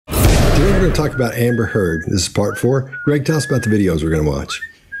going to talk about Amber Heard. This is part 4. Greg, tell us about the videos we're going to watch.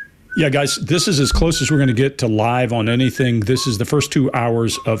 Yeah, guys, this is as close as we're going to get to live on anything. This is the first 2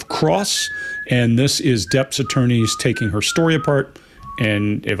 hours of Cross, and this is Depp's attorneys taking her story apart.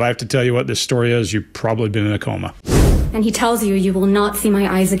 And if I have to tell you what this story is, you've probably been in a coma. And he tells you, you will not see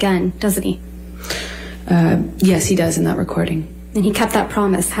my eyes again, doesn't he? Yes, he does in that recording. And he kept that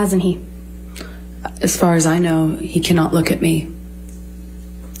promise, hasn't he? As far as I know, he cannot look at me.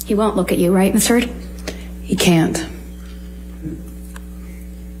 He won't look at you, right, Miss Heard? He can't.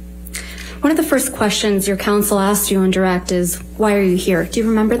 One of the first questions your counsel asked you on direct is, why are you here? Do you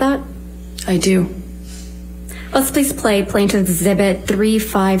remember that? I do. Let's please play Plaintiff's Exhibit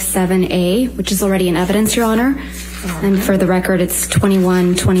 357A, which is already in evidence, Your Honor. And for the record, it's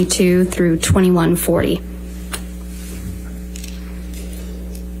 2122 through 2140.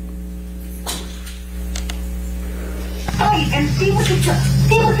 Right, and see what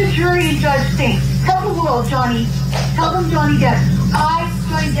the jury and judge think. Tell the world, Johnny. Tell them, Johnny Depp.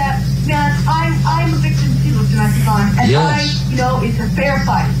 Johnny Depp, man, I'm a victim too of domestic violence, and yes. It's a fair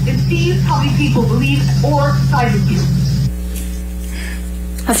fight. And see how many people believe or side with you.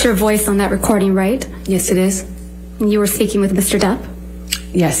 That's your voice on that recording, right? Yes, it is. And you were speaking with Mr. Depp?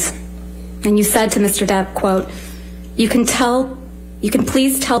 Yes. And you said to Mr. Depp, quote, you can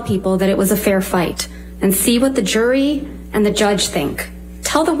please tell people that it was a fair fight and see what the jury and the judge think.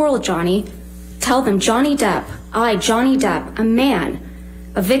 Tell the world, Johnny. Tell them, Johnny Depp, Johnny Depp, a man,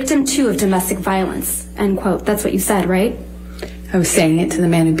 a victim too of domestic violence, end quote. That's what you said, right? I was saying it to the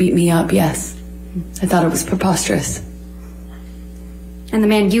man who beat me up, yes. I thought it was preposterous. And the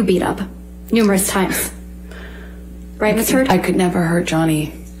man you beat up numerous times. Right, Miss Heard? I could never hurt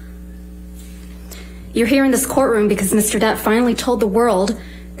Johnny. You're here in this courtroom because Mr. Depp finally told the world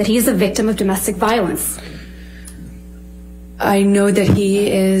that he is a victim of domestic violence. I know that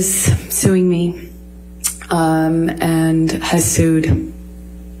he is suing me and has sued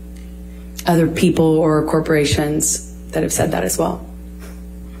other people or corporations that have said that as well.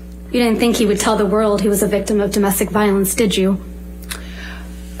 You didn't think he would tell the world he was a victim of domestic violence, did you?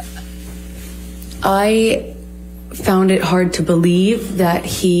 I found it hard to believe that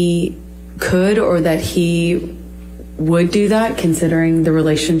he could or that he would do that, considering the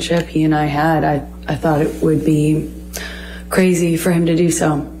relationship he and I had. I thought it would be crazy for him to do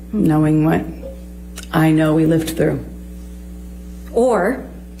so, knowing what I know we lived through. Or,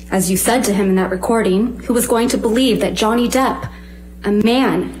 as you said to him in that recording, who was going to believe that Johnny Depp, a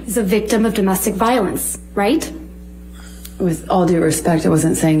man, is a victim of domestic violence, right? With all due respect, I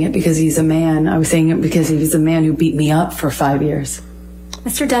wasn't saying it because he's a man. I was saying it because he was a man who beat me up for 5 years.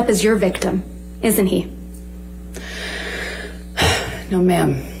 Mr. Depp is your victim, isn't he? No,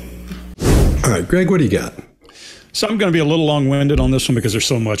 ma'am. All right, Greg, what do you got? So I'm going to be a little long-winded on this one because there's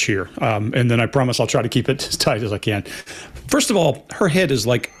so much here. And then I promise I'll try to keep it as tight as I can. First of all, her head is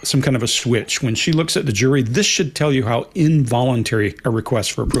like some kind of a switch. When she looks at the jury, this should tell you how involuntary a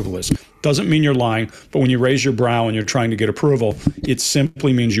request for approval is. Doesn't mean you're lying, but when you raise your brow and you're trying to get approval, it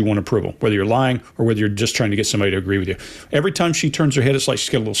simply means you want approval, whether you're lying or whether you're just trying to get somebody to agree with you. Every time she turns her head, it's like she's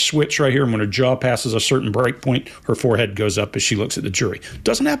got a little switch right here, and when her jaw passes a certain break point, her forehead goes up as she looks at the jury.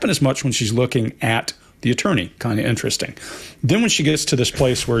 Doesn't happen as much when she's looking at the attorney. Kind of interesting. Then when she gets to this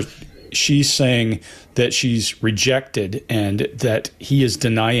place where she's saying that she's rejected and that he is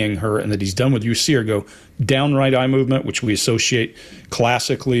denying her and that he's done with you, see her go downright eye movement, which we associate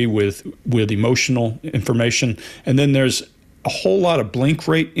classically with emotional information. And then there's a whole lot of blink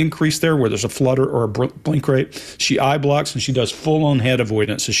rate increase there where there's a flutter or a blink rate. She eye blocks and she does full-on head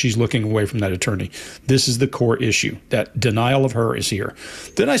avoidance as she's looking away from that attorney. This is the core issue. That denial of her is here.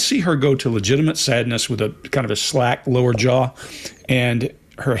 Then I see her go to legitimate sadness with a kind of a slack lower jaw and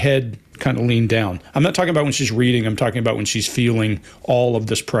her head kind of leaned down. I'm not talking about when she's reading. I'm talking about when she's feeling all of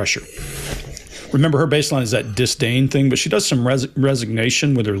this pressure. Remember, her baseline is that disdain thing, but she does some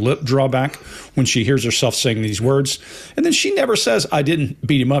resignation with her lip drawback when she hears herself saying these words. And then she never says, I didn't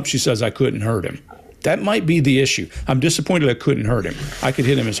beat him up. She says, I couldn't hurt him. That might be the issue. I'm disappointed I couldn't hurt him. I could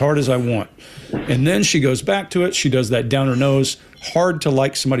hit him as hard as I want. And then she goes back to it. She does that down her nose. Hard to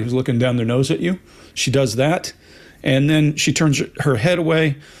like somebody who's looking down their nose at you. She does that. And then she turns her head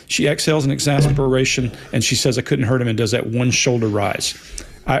away. She exhales in exasperation, and she says, I couldn't hurt him, and does that one shoulder rise.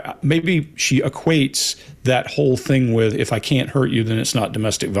 Maybe she equates that whole thing with, if I can't hurt you, then it's not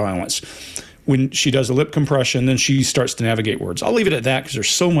domestic violence. When she does a lip compression, then she starts to navigate words. I'll leave it at that because there's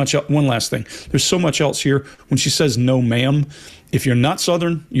so much. One last thing. There's so much else here. When she says, no, ma'am, if you're not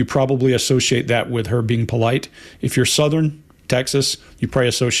Southern, you probably associate that with her being polite. If you're Southern, Texas, you probably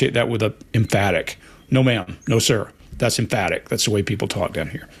associate that with a emphatic. No, ma'am. No, sir. That's emphatic. That's the way people talk down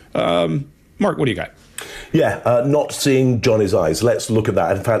here. Mark, what do you got? Yeah, not seeing Johnny's eyes. Let's look at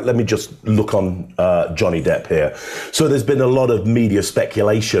that. In fact, let me just look on Johnny Depp here. So there's been a lot of media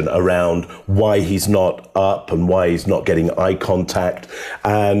speculation around why he's not up and why he's not getting eye contact,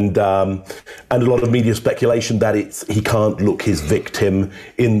 and a lot of media speculation that he can't look his victim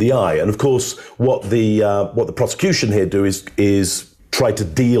in the eye. And of course, what the prosecution here do is try to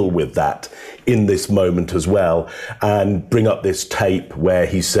deal with that in this moment as well, and bring up this tape where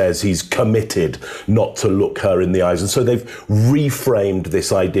he says he's committed not to look her in the eyes. And so they've reframed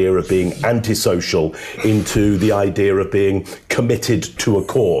this idea of being antisocial into the idea of being committed to a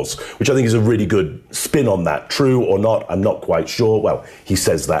cause, which I think is a really good spin on that. True or not, I'm not quite sure. Well, he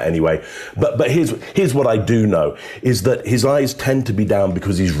says that anyway. But here's what I do know, is that his eyes tend to be down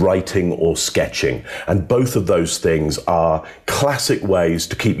because he's writing or sketching. And both of those things are classic ways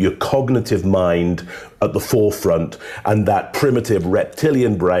to keep your cognitive mind at the forefront and that primitive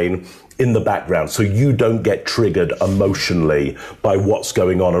reptilian brain in the background, so you don't get triggered emotionally by what's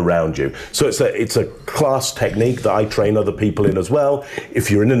going on around you. So it's a class technique that I train other people in as well.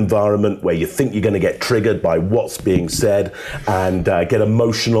 If you're in an environment where you think you're going to get triggered by what's being said and get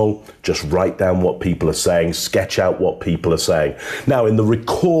emotional, just write down what people are saying, sketch out what people are saying. Now, in the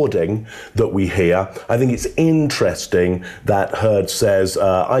recording that we hear, I think it's interesting that Heard says,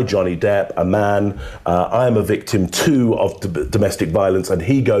 I, Johnny Depp, a man, I am a victim too of domestic violence, and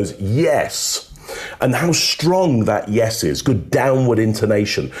he goes, yes. And how strong that yes is, good downward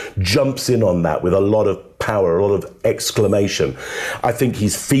intonation, jumps in on that with a lot of power, a lot of exclamation. I think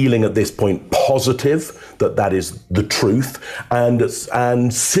he's feeling at this point positive that that is the truth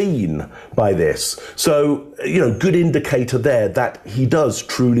and seen by this. So, good indicator there that he does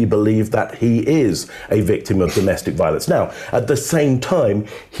truly believe that he is a victim of domestic violence. Now, at the same time,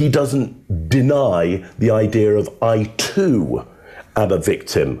 he doesn't deny the idea of I too am a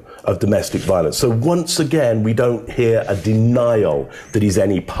victim of domestic violence. So once again, we don't hear a denial that he's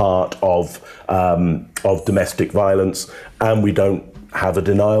any part of domestic violence, and we don't have a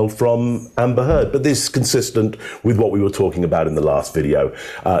denial from Amber Heard. But this is consistent with what we were talking about in the last video.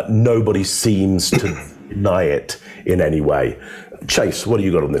 Nobody seems to deny it in any way. Chase, what do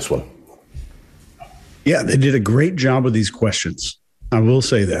you got on this one? Yeah, they did a great job with these questions. I will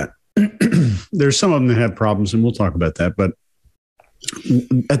say that. There's some of them that have problems, and we'll talk about that, but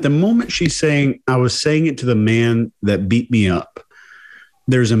at the moment she's saying, I was saying it to the man that beat me up,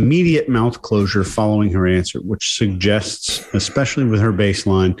 there's immediate mouth closure following her answer, which suggests, especially with her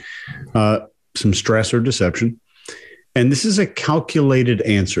baseline, some stress or deception. And this is a calculated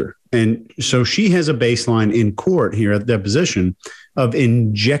answer. And so she has a baseline in court here at the deposition of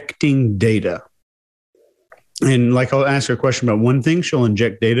injecting data. And like I'll ask her a question about one thing, she'll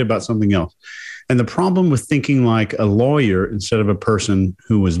inject data about something else. And the problem with thinking like a lawyer instead of a person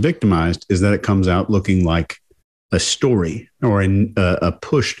who was victimized is that it comes out looking like a story or a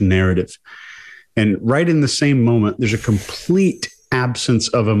pushed narrative. And right in the same moment, there's a complete absence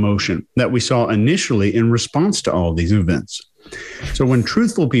of emotion that we saw initially in response to all of these events. So when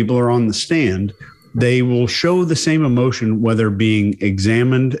truthful people are on the stand, they will show the same emotion, whether being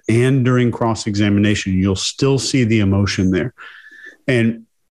examined and during cross-examination. You'll still see the emotion there. And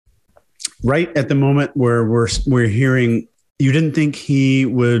right at the moment where we're hearing, you didn't think he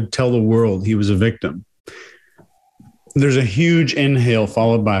would tell the world he was a victim. There's a huge inhale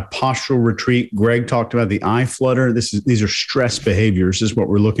followed by a postural retreat. Greg talked about the eye flutter. These are stress behaviors is what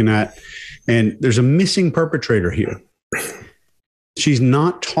we're looking at. And there's a missing perpetrator here. She's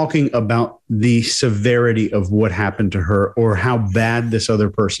not talking about the severity of what happened to her or how bad this other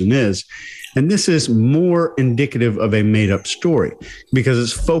person is. And this is more indicative of a made-up story because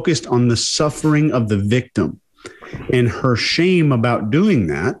it's focused on the suffering of the victim and her shame about doing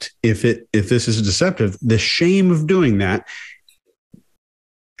that. If this is deceptive, the shame of doing that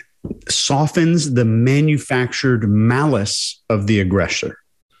softens the manufactured malice of the aggressor.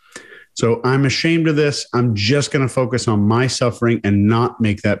 So I'm ashamed of this. I'm just going to focus on my suffering and not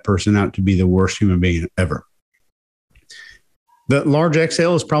make that person out to be the worst human being ever. The large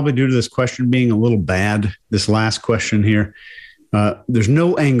exhale is probably due to this question being a little bad. This last question here. There's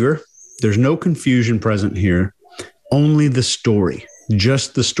no anger. There's no confusion present here. Only the story,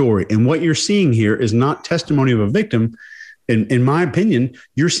 just the story. And what you're seeing here is not testimony of a victim. In my opinion,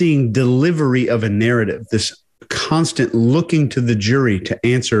 you're seeing delivery of a narrative, this constant looking to the jury to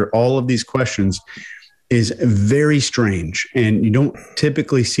answer all of these questions is very strange. And you don't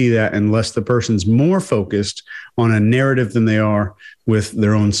typically see that unless the person's more focused on a narrative than they are with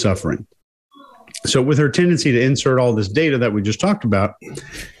their own suffering. So with her tendency to insert all this data that we just talked about,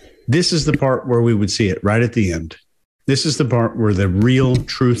 this is the part where we would see it right at the end. This is the part where the real,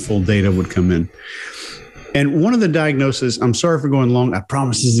 truthful data would come in. And one of the diagnoses, I'm sorry for going long. I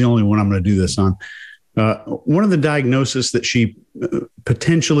promise this is the only one I'm going to do this on. One of the diagnoses that she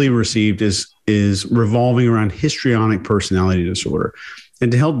potentially received is revolving around histrionic personality disorder.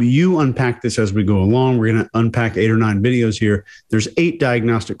 And to help you unpack this as we go along, we're going to unpack 8 or 9 videos here. There's 8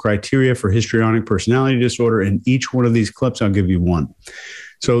 diagnostic criteria for histrionic personality disorder. In each one of these clips, I'll give you one.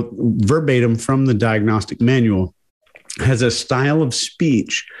 So verbatim from the diagnostic manual, has a style of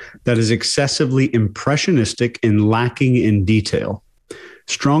speech that is excessively impressionistic and lacking in detail.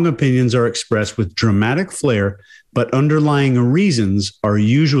 Strong opinions are expressed with dramatic flair, but underlying reasons are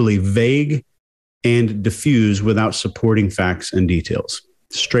usually vague and diffuse without supporting facts and details.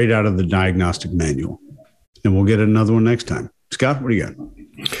 Straight out of the diagnostic manual. And we'll get another one next time. Scott, what do you got?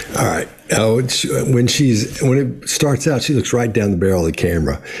 All right. When it starts out, she looks right down the barrel of the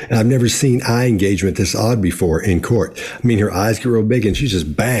camera. And I've never seen eye engagement this odd before in court. I mean, her eyes get real big and she's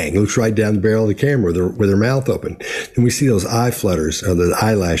just bang, looks right down the barrel of the camera with her mouth open. And we see those eye flutters, or the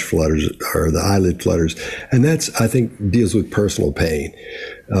eyelash flutters, or the eyelid flutters. And that's, I think, deals with personal pain.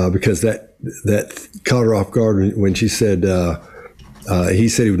 Because that caught her off guard when she said, he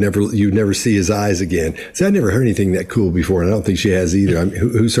said you'd never see his eyes again. So I never heard anything that cool before, and I don't think she has either. I mean,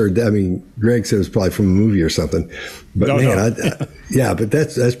 who's heard that? I mean, Greg said it was probably from a movie or something. But yeah, but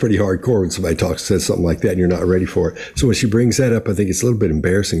that's pretty hardcore when somebody says something like that and you're not ready for it. So when she brings that up, I think it's a little bit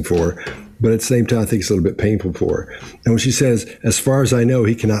embarrassing for her, but at the same time, I think it's a little bit painful for her. And when she says, "As far as I know,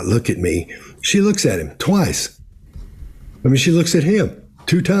 he cannot look at me," she looks at him twice. I mean, she looks at him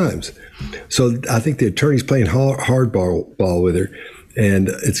 2 times. So I think the attorney's playing hardball with her, and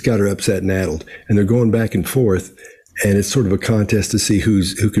it's got her upset and addled. And they're going back and forth, and it's sort of a contest to see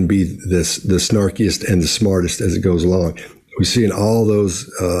who can be the snarkiest and the smartest as it goes along. We're seeing all those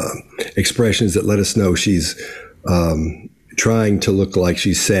expressions that let us know she's trying to look like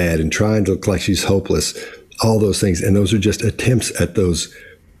she's sad and trying to look like she's hopeless, all those things. And those are just attempts at those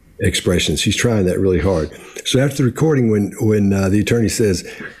expressions. She's trying that really hard. So after the recording, when the attorney says,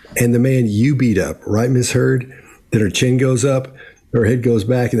 "And the man you beat up, right, Miss Heard?" Then her chin goes up, her head goes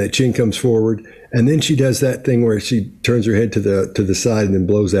back, and that chin comes forward. And then she does that thing where she turns her head to the side and then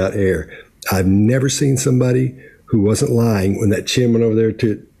blows out air. I've never seen somebody who wasn't lying when that chin went over there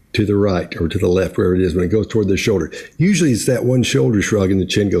to the right or to the left, wherever it is, when it goes toward the shoulder. Usually it's that one shoulder shrug and the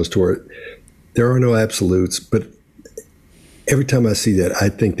chin goes toward it. There are no absolutes, but every time I see that, I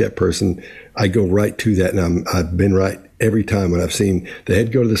think that person, I go right to that, and I've been right every time when I've seen the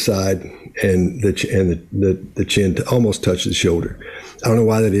head go to the side and the chin to almost touch the shoulder. I don't know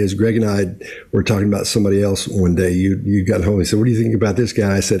why that is. Greg and I were talking about somebody else one day. You got home and said, "What do you think about this guy?"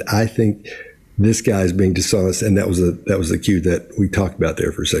 And I said, "I think this guy is being dishonest," and that was the cue that we talked about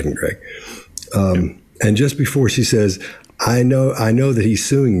there for a second, Greg. And just before she says, I know that he's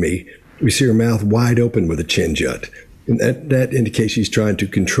suing me," we see her mouth wide open with a chin jut. And that indicates she's trying to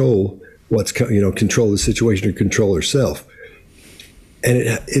control control the situation or control herself. And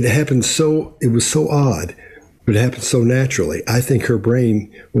it happened it was so odd, but it happened so naturally. I think her brain,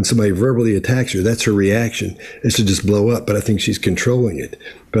 when somebody verbally attacks her, that's her reaction, is to just blow up. But I think she's controlling it.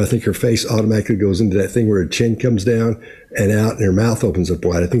 But I think her face automatically goes into that thing where her chin comes down and out and her mouth opens up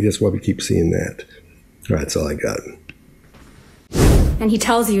wide. I think that's why we keep seeing that. All right, that's all I got. And he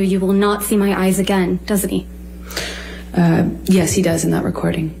tells you will not see my eyes again, doesn't he? Yes, he does in that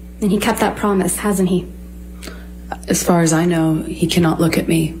recording. And he kept that promise, hasn't he? As far as I know, he cannot look at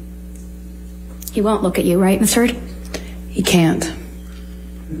me. He won't look at you, right, Miss Heard? He can't.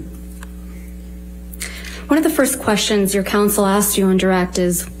 One of the first questions your counsel asked you on direct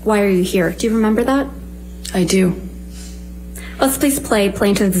is, "Why are you here?" Do you remember that? I do. Let's please play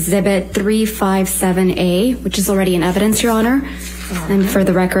Plaintiff Exhibit 357A, which is already in evidence, Your Honor. And for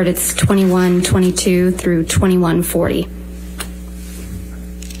the record, it's 2122 through 2140.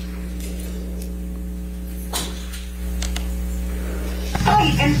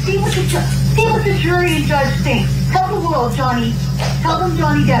 And see what the jury and judge think. Tell the world, Johnny. Tell them,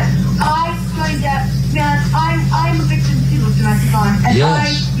 Johnny Depp. Johnny Depp, man, I'm a victim too of domestic violence, and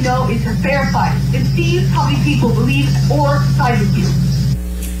yes. It's a fair fight. And see how many people believe or side with you.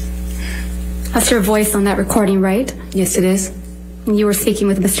 That's your voice on that recording, right? Yes, it is. And you were speaking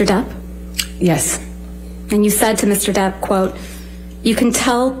with Mr. Depp? Yes. And you said to Mr. Depp, quote, you can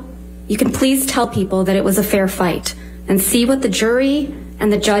please tell people that it was a fair fight and see what the jury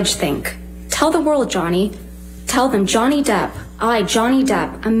and the judge think. Tell the world, Johnny. Tell them, Johnny Depp, Johnny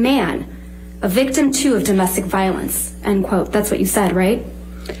Depp, a man, a victim too of domestic violence, end quote. That's what you said, right?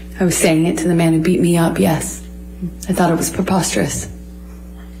 I was saying it to the man who beat me up, yes. I thought it was preposterous.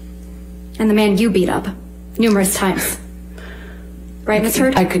 And the man you beat up, numerous times. Right, Ms.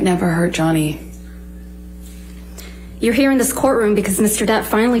 Heard? I could never hurt Johnny. You're here in this courtroom because Mr. Depp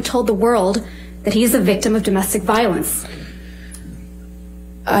finally told the world that he is a victim of domestic violence.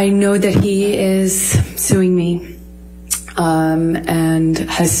 I know that he is suing me and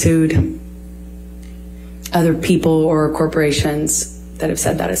has sued other people or corporations that have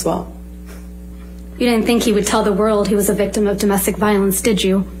said that as well. You didn't think he would tell the world he was a victim of domestic violence, did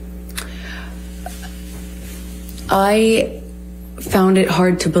you? I found it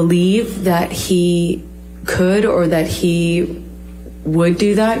hard to believe that he could or that he would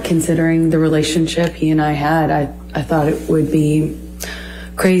do that, considering the relationship he and I had. I thought it would be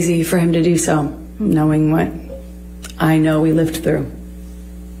crazy for him to do so, knowing what I know we lived through.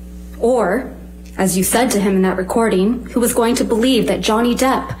 Or, as you said to him in that recording, who was going to believe that Johnny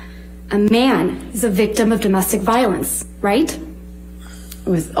Depp, a man, is a victim of domestic violence, right?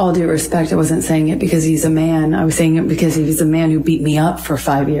 With all due respect, I wasn't saying it because he's a man. I was saying it because he was a man who beat me up for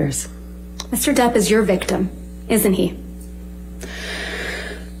 5 years. Mr. Depp is your victim, isn't he?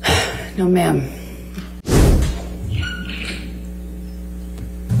 No, ma'am.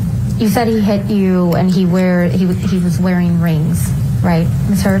 You said he hit you and he was wearing rings, right,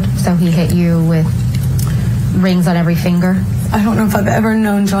 Ms. Heard? So he hit you with rings on every finger? I don't know if I've ever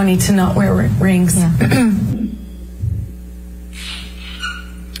known Johnny to not wear rings. Yeah.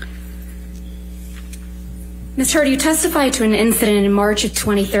 Ms. Heard, you testified to an incident in March of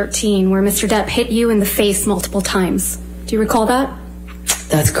 2013 where Mr. Depp hit you in the face multiple times. Do you recall that?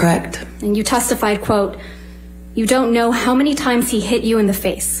 That's correct. And you testified, quote, you don't know how many times he hit you in the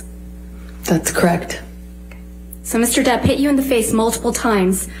face. That's correct. So Mr. Depp hit you in the face multiple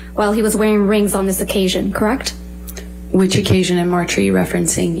times while he was wearing rings on this occasion, correct? Which occasion in March are you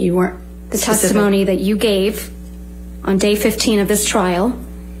referencing? You weren't The specific. testimony that you gave on day 15 of this trial,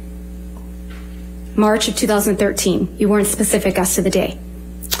 March of 2013. You weren't specific as to the day.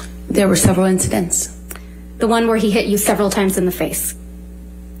 There were several incidents. The one where he hit you several times in the face.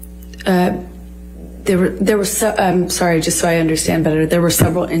 I'm sorry, just so I understand better. There were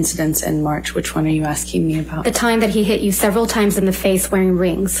several incidents in March. Which one are you asking me about? The time that he hit you several times in the face wearing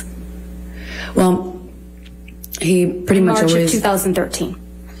rings. Well, he pretty much March always... of 2013.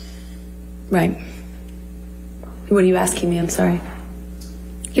 Right. What are you asking me? I'm sorry.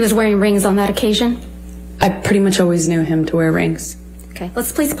 He was wearing rings on that occasion? I pretty much always knew him to wear rings. Okay,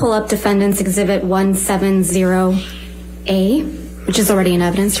 let's please pull up Defendant's Exhibit 170A, which is already in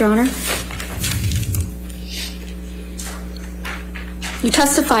evidence, Your Honor. You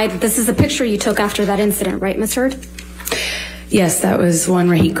testified that this is a picture you took after that incident, right, Ms. Heard? Yes, that was one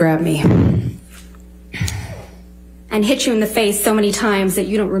where he grabbed me. And hit you in the face so many times that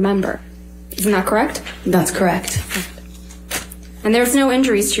you don't remember. Isn't that correct? That's correct. And there's no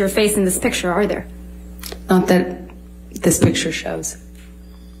injuries to your face in this picture, are there? Not that this picture shows.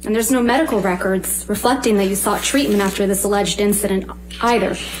 And there's no medical records reflecting that you sought treatment after this alleged incident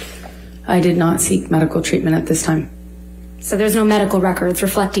either. I did not seek medical treatment at this time. So there's no medical records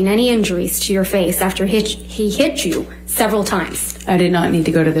reflecting any injuries to your face after he hit you several times. I did not need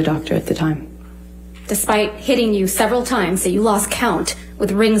to go to the doctor at the time. Despite hitting you several times that you lost count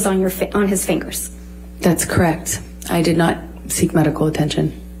with rings on on his fingers. That's correct. I did not seek medical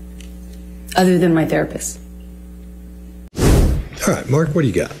attention, other than my therapist. All right, Mark, what do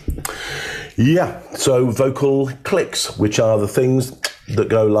you got? Yeah, so vocal clicks, which are the things that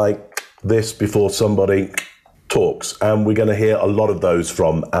go like this before somebody talks, and we're going to hear a lot of those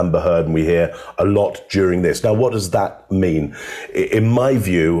from Amber Heard, and we hear a lot during this. Now, what does that mean? In my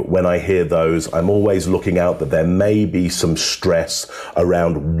view, when I hear those, I'm always looking out that there may be some stress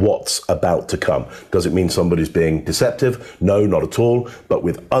around what's about to come. Does it mean somebody's being deceptive? No, not at all. But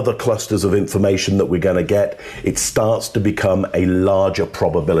with other clusters of information that we're going to get, it starts to become a larger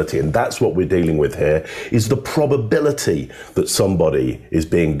probability, and that's what we're dealing with here, is the probability that somebody is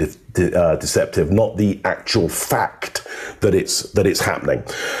being deceptive, not the actual fact that it's happening.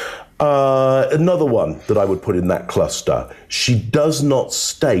 Another one that I would put in that cluster, she does not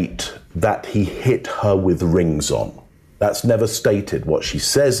state that he hit her with rings on. That's never stated. What she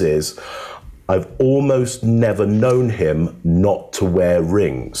says is, I've almost never known him not to wear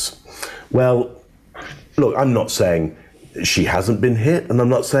rings. Well, look, I'm not saying she hasn't been hit, and I'm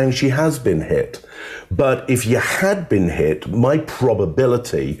not saying she has been hit. But if you had been hit, my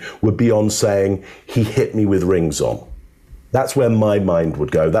probability would be on saying he hit me with rings on. That's where my mind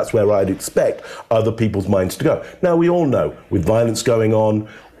would go. That's where I'd expect other people's minds to go. Now, we all know with violence going on,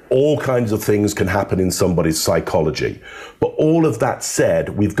 all kinds of things can happen in somebody's psychology. But all of that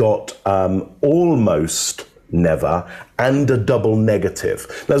said, we've got almost never, and a double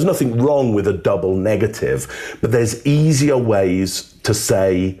negative. There's nothing wrong with a double negative, but there's easier ways to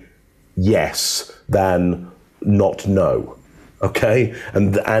say yes than not no. Okay?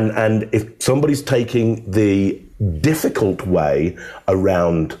 And if somebody's taking the difficult way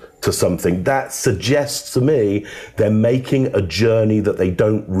around to something, that suggests to me they're making a journey that they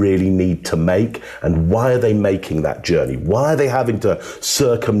don't really need to make. And why are they making that journey? Why are they having to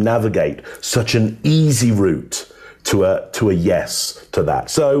circumnavigate such an easy route to a yes to that?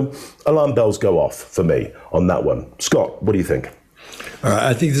 So alarm bells go off for me on that one. Scott, what do you think?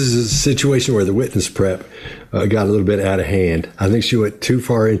 I think this is a situation where the witness prep got a little bit out of hand. I think she went too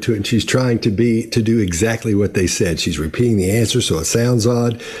far into it, and she's trying to do exactly what they said. She's repeating the answer, so it sounds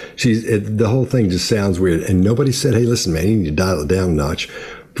odd. The whole thing just sounds weird. And nobody said, "Hey, listen, man, you need to dial it down a notch,"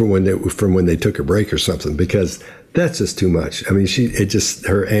 from when they took a break or something, because that's just too much. I mean,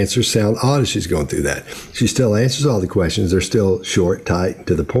 her answers sound odd as she's going through that. She still answers all the questions. They're still short, tight,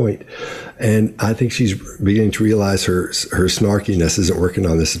 to the point. And I think she's beginning to realize her snarkiness isn't working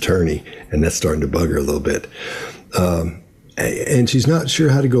on this attorney, and that's starting to bug her a little bit. And she's not sure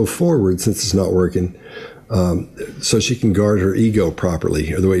how to go forward since it's not working, so she can guard her ego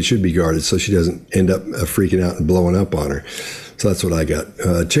properly, or the way it should be guarded, so she doesn't end up freaking out and blowing up on her. So that's what I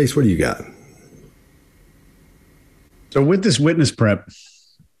got. Chase, what do you got? So with this witness prep,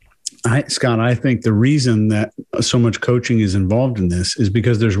 Scott, I think the reason that so much coaching is involved in this is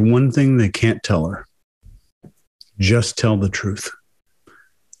because there's one thing they can't tell her. Just tell the truth,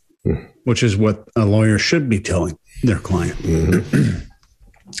 which is what a lawyer should be telling their client. Mm-hmm.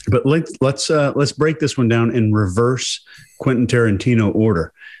 But let's break this one down in reverse Quentin Tarantino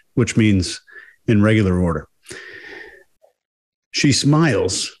order, which means in regular order. She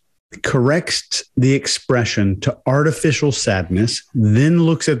smiles, corrects the expression to artificial sadness, then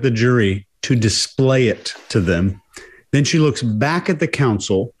looks at the jury to display it to them. Then she looks back at the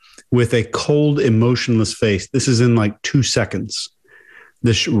counsel with a cold, emotionless face. This is in like 2 seconds,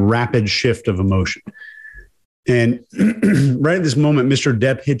 this rapid shift of emotion. And right at this moment, Mr.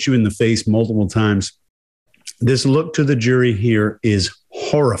 Depp hits you in the face multiple times. This look to the jury here is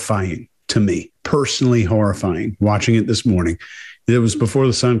horrifying to me, personally horrifying, watching it this morning. It was before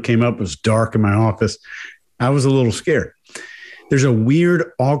the sun came up. It was dark in my office. I was a little scared. There's a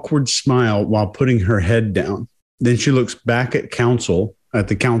weird, awkward smile while putting her head down. Then she looks back at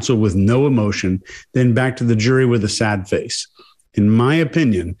the counsel with no emotion, then back to the jury with a sad face. In my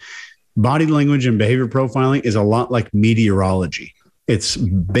opinion, body language and behavior profiling is a lot like meteorology. It's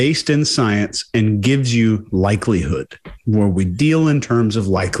based in science and gives you likelihood, where we deal in terms of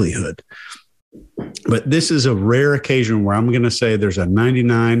likelihood. But this is a rare occasion where I'm going to say there's a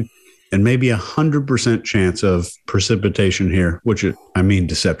 99 and maybe 100% chance of precipitation here, which I mean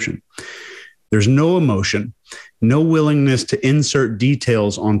deception. There's no emotion, no willingness to insert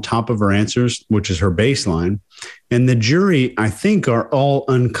details on top of her answers, which is her baseline. And the jury, I think, are all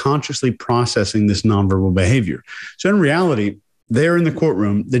unconsciously processing this nonverbal behavior. So in reality, there in the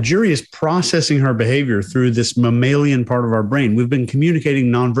courtroom, the jury is processing her behavior through this mammalian part of our brain. We've been communicating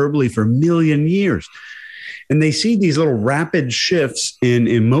nonverbally for a million years. And they see these little rapid shifts in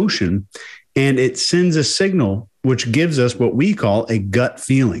emotion, and it sends a signal which gives us what we call a gut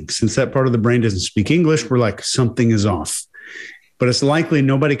feeling. Since that part of the brain doesn't speak English, we're like, something is off. But it's likely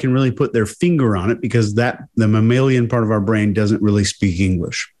nobody can really put their finger on it because the mammalian part of our brain doesn't really speak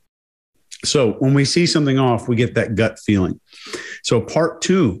English. So when we see something off, we get that gut feeling. So part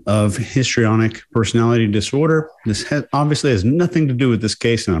 2 of histrionic personality disorder, this obviously has nothing to do with this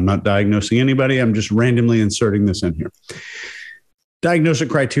case, and I'm not diagnosing anybody. I'm just randomly inserting this in here.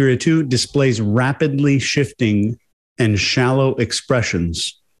 Diagnostic criteria 2 displays rapidly shifting and shallow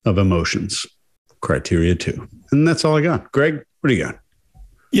expressions of emotions. Criteria 2. And that's all I got. Greg, what do you got?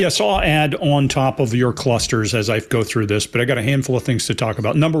 Yes, I'll add on top of your clusters as I go through this, but I got a handful of things to talk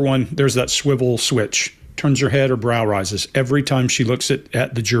about. Number 1, there's that swivel switch. Turns her head or brow rises every time she looks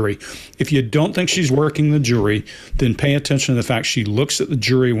at the jury. If you don't think she's working the jury, then pay attention to the fact she looks at the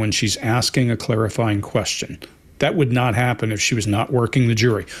jury when she's asking a clarifying question. That would not happen if she was not working the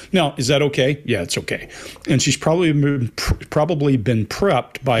jury. Now, is that okay? Yeah, it's okay. And she's probably been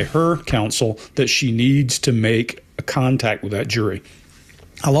prepped by her counsel that she needs to make a contact with that jury.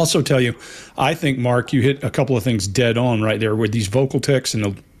 I'll also tell you, I think, Mark, you hit a couple of things dead on right there, where these vocal tics and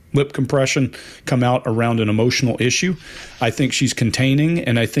the lip compression come out around an emotional issue. I think she's containing,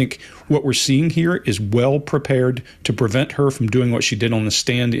 and I think what we're seeing here is well prepared to prevent her from doing what she did on the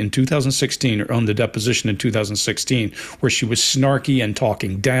stand in 2016, or on the deposition in 2016, where she was snarky and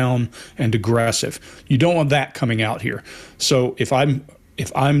talking down and aggressive. You don't want that coming out here. So if I'm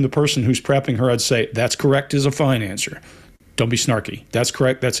If I'm the person who's prepping her, I'd say, that's correct is a fine answer. Don't be snarky. That's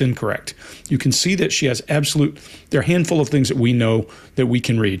correct. That's incorrect. You can see that she has there are a handful of things that we know that we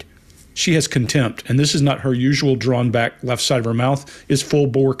can read. She has contempt, and this is not her usual drawn back left side of her mouth, is full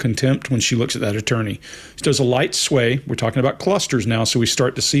bore contempt when she looks at that attorney. She does a light sway. We're talking about clusters now, so we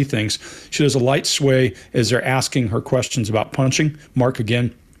start to see things. She does a light sway as they're asking her questions about punching. Mark,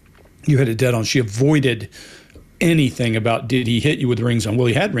 again, you hit it dead on. She avoided anything about, did he hit you with rings on? Well,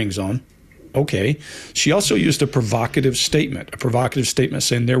 he had rings on. Okay. She also used a provocative statement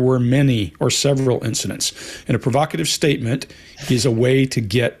saying there were many or several incidents. And a provocative statement is a way to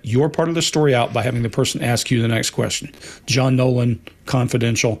get your part of the story out by having the person ask you the next question. John Nolan,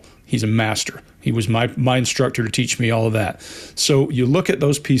 confidential, he's a master. He was my instructor to teach me all of that. So you look at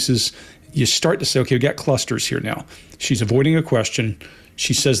those pieces, you start to say, okay, we've got clusters here now. She's avoiding a question.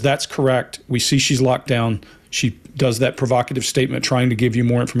 She says that's correct. We see she's locked down. She does that provocative statement, trying to give you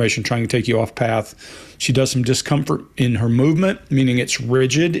more information, trying to take you off path. She does some discomfort in her movement, meaning it's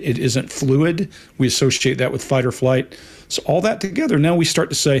rigid. It isn't fluid. We associate that with fight or flight. So all that together, now we start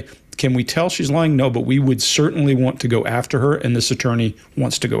to say, can we tell she's lying? No, but we would certainly want to go after her, and this attorney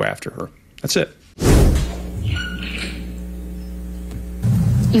wants to go after her. That's it.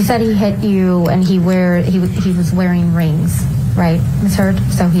 You said he hit you, and he was wearing rings, right, Ms. Heard?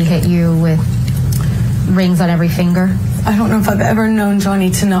 So he hit you with rings on every finger? I don't know if I've ever known Johnny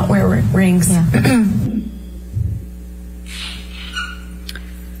to not wear rings. Yeah.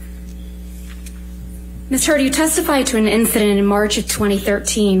 Ms. Heard, you testified to an incident in March of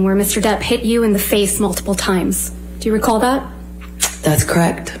 2013 where Mr. Depp hit you in the face multiple times. Do you recall that? That's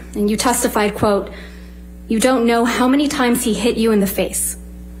correct. And you testified, quote, you don't know how many times he hit you in the face.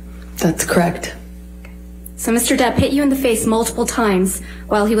 That's correct. So Mr. Depp hit you in the face multiple times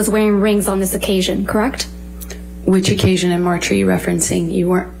while he was wearing rings on this occasion, correct? Which occasion in March are you referencing? You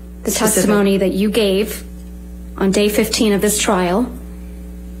weren't the testimony that you gave on day 15 of this trial,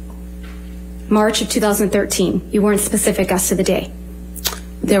 March of 2013. You weren't specific as to the day.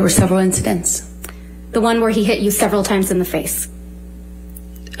 There were several incidents. The one where he hit you several times in the face.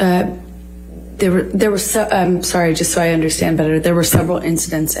 I'm sorry, just so I understand better. There were several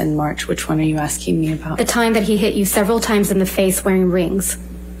incidents in March. Which one are you asking me about? The time that he hit you several times in the face wearing rings.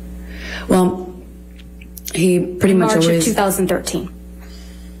 Well, he pretty much always... March of 2013.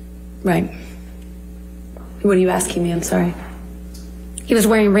 Right. What are you asking me? I'm sorry. He was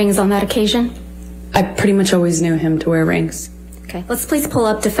wearing rings on that occasion? I pretty much always knew him to wear rings. Okay, let's please pull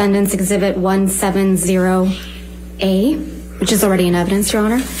up Defendant's Exhibit 170A, which is already in evidence, Your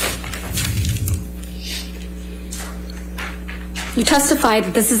Honor. You testified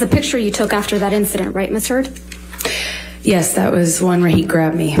that this is a picture you took after that incident, right, Ms. Heard? Yes, that was one where he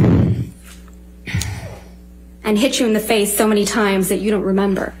grabbed me. And hit you in the face so many times that you don't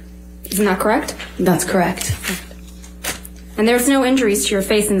remember. Isn't that correct? That's correct. And there's no injuries to your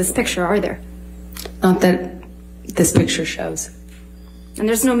face in this picture, are there? Not that this picture shows. And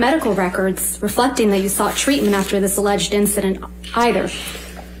there's no medical records reflecting that you sought treatment after this alleged incident either.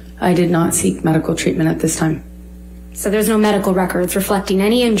 I did not seek medical treatment at this time. So there's no medical records reflecting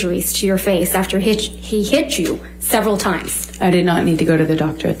any injuries to your face after he hit you several times. I did not need to go to the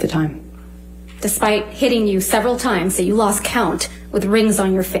doctor at the time. Despite hitting you several times that you lost count with rings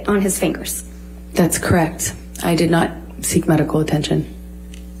on his fingers. That's correct. I did not seek medical attention,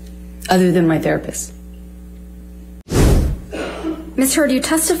 other than my therapist. Ms. Heard, you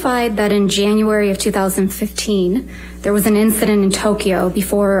testified that in January of 2015, there was an incident in Tokyo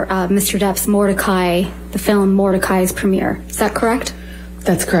before Mr. Depp's the film Mordecai's premiere. Is that correct?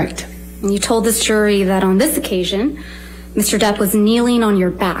 That's correct. And you told this jury that on this occasion, Mr. Depp was kneeling on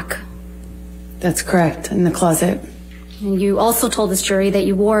your back. That's correct, in the closet. And you also told this jury that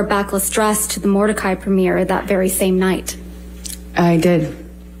you wore a backless dress to the Mordecai premiere that very same night. I did.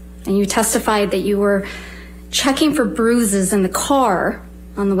 And you testified that you were checking for bruises in the car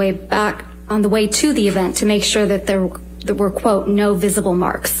on the way to the event to make sure that there were, quote, no visible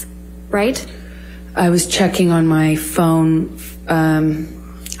marks, right? I was checking on my phone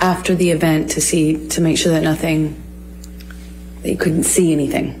after the event to make sure that you couldn't see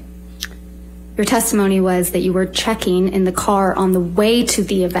anything. Your testimony was that you were checking in the car on the way to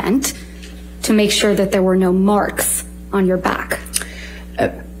the event to make sure that there were no marks on your back.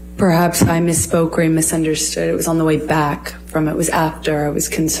 Perhaps I misspoke or misunderstood. It was on the way back from it. It was after I was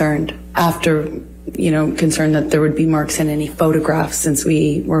concerned. Concerned that there would be marks in any photographs since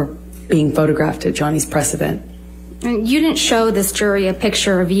we were being photographed at Johnny's press event. And you didn't show this jury a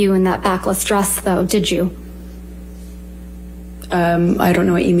picture of you in that backless dress, though, did you? I don't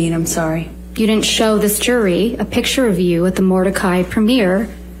know what you mean. I'm sorry. you didn't show this jury a picture of you at the Mordecai premiere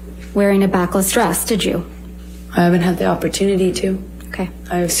wearing a backless dress, did you? I haven't had the opportunity to. Okay.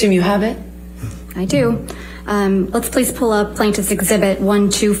 I assume you have it? I do. Let's please pull up Plaintiff's Exhibit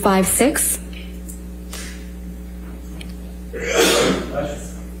 1256.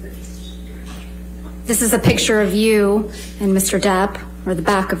 This is a picture of you and Mr. Depp, or the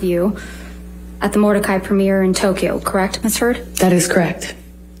back of you, at the Mordecai premiere in Tokyo, correct, Ms. Heard? That is correct.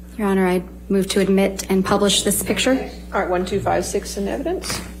 Your Honor, I move to admit and publish this picture. All right, 1256 in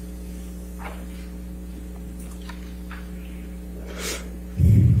evidence.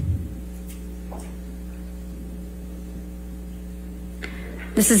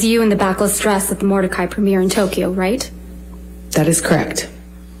 This is you in the backless dress at the Mordecai premiere in Tokyo, right? That is correct.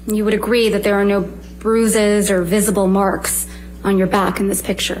 You would agree that there are no bruises or visible marks on your back in this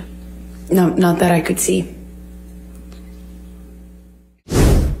picture? No, not that I could see.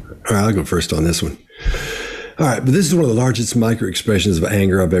 All right, I'll go first on this one. All right, but this is one of the largest micro expressions of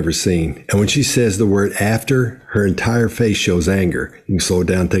anger I've ever seen. And when she says the word after, her entire face shows anger. You can slow it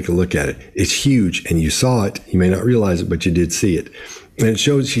down, take a look at it. It's huge, and you saw it. You may not realize it, but you did see it. And it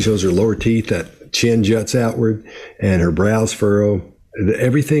shows, she shows her lower teeth, that chin juts outward, and her brows furrow.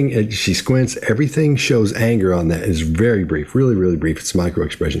 Everything, she squints, everything shows anger on that. It's very brief, really, really brief. It's micro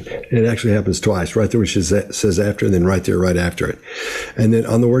expression. And it actually happens twice, right there when she says after, and then right there, right after it. And then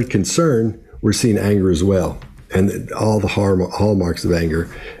on the word concern, we're seeing anger as well. And all the hallmarks of anger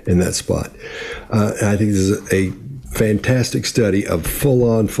in that spot. I think this is a fantastic study of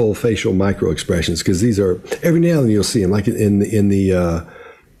full facial micro expressions, because these are, every now and then you'll see them, like in the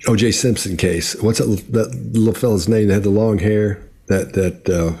O.J. Simpson case. What's that little fella's name that had the long hair?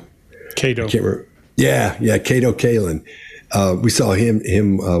 Cato. I can't remember. Yeah, Cato Kalin. We saw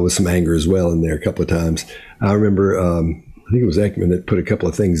him with some anger as well in there a couple of times. I remember, I think it was Ekman that put a couple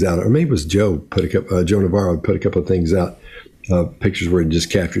of things out, or maybe it was Joe Navarro put a couple of things out, pictures where it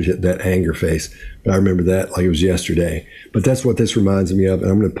just captured that anger face. But I remember that like it was yesterday. But that's what this reminds me of, and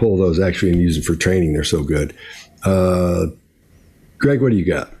I'm going to pull those actually and use them for training. They're so good. Greg, what do you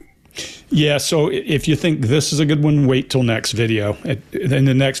got? Yeah, so if you think this is a good one, wait till next video. In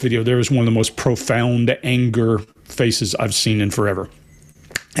the next video, there is one of the most profound anger faces I've seen in forever.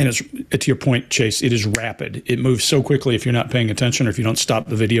 And it's, to your point, Chase, it is rapid. It moves so quickly if you're not paying attention, or if you don't stop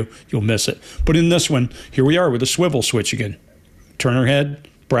the video, you'll miss it. But in this one, here we are with a swivel switch again. Turn her head,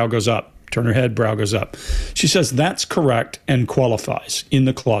 brow goes up. Turn her head, brow goes up. She says that's correct and qualifies in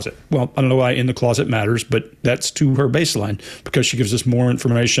the closet. Well, I don't know why in the closet matters, but that's to her baseline, because she gives us more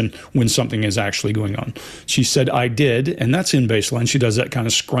information when something is actually going on. She said, I did, and that's in baseline. She does that kind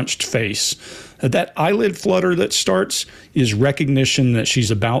of scrunched face. That eyelid flutter that starts is recognition that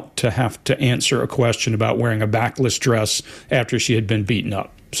she's about to have to answer a question about wearing a backless dress after she had been beaten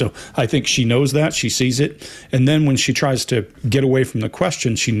up. So I think she knows that, she sees it. And then when she tries to get away from the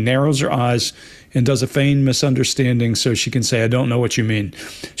question, she narrows her eyes and does a feigned misunderstanding so she can say, I don't know what you mean.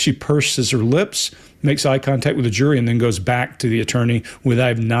 She purses her lips, makes eye contact with the jury, and then goes back to the attorney with,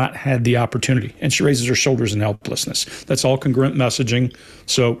 I've not had the opportunity. And she raises her shoulders in helplessness. That's all congruent messaging.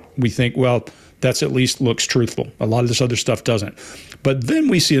 So we think, well, that's at least looks truthful. A lot of this other stuff doesn't. But then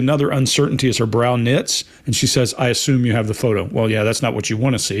we see another uncertainty as her brow knits, and she says, I assume you have the photo. Well, yeah, that's not what you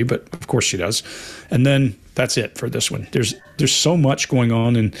want to see, but of course she does. And then that's it for this one. There's so much going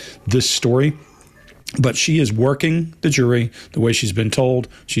on in this story, but she is working the jury the way she's been told.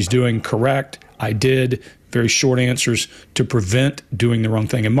 She's doing correct, I did, very short answers to prevent doing the wrong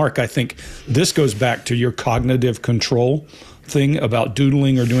thing. And Mark, I think this goes back to your cognitive control thing about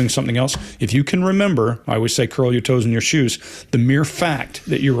doodling or doing something else. If you can remember, I always say curl your toes in your shoes, the mere fact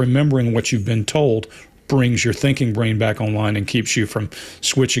that you're remembering what you've been told brings your thinking brain back online and keeps you from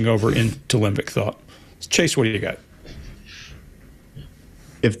switching over into limbic thought. Chase, what do you got?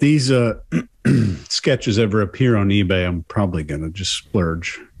 If these sketches ever appear on eBay, I'm probably going to just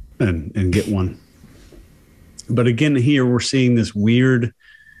splurge and get one. But again, here we're seeing this weird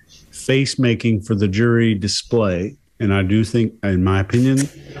face making for the jury display. And I do think, in my opinion,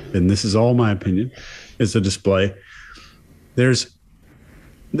 and this is all my opinion, it's a display.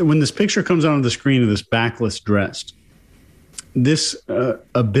 When this picture comes onto the screen of this backless dress, this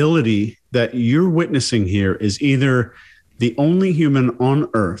ability that you're witnessing here is either the only human on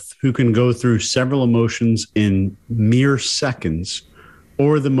earth who can go through several emotions in mere seconds,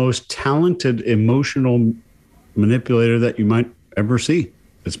 or the most talented emotional manipulator that you might ever see.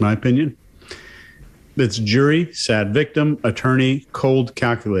 It's my opinion. It's jury, sad victim, attorney, cold,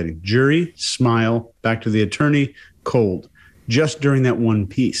 calculating. Jury, smile, back to the attorney, cold, just during that one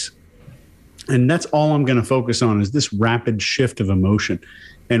piece. And that's all I'm going to focus on, is this rapid shift of emotion.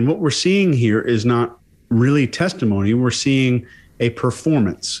 And what we're seeing here is not really testimony. We're seeing a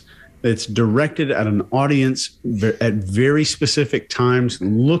performance that's directed at an audience at very specific times,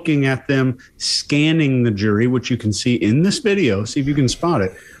 looking at them, scanning the jury, which you can see in this video. See if you can spot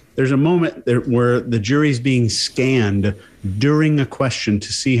it. There's a moment there where the jury's being scanned during a question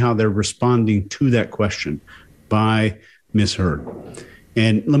to see how they're responding to that question by Ms. Heard.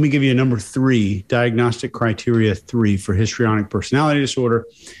 And let me give you a number 3, diagnostic criteria 3 for histrionic personality disorder.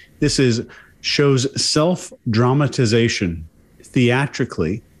 This shows self-dramatization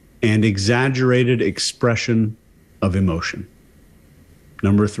theatrically and exaggerated expression of emotion.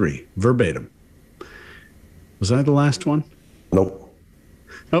 Number 3, verbatim. Was I the last one? Nope.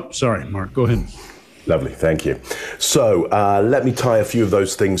 Oh, sorry, Mark. Go ahead. Lovely, thank you. So let me tie a few of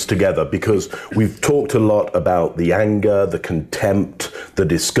those things together, because we've talked a lot about the anger, the contempt, the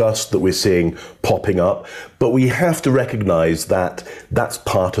disgust that we're seeing popping up, but we have to recognize that that's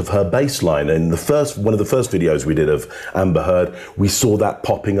part of her baseline. And one of the first videos we did of Amber Heard, we saw that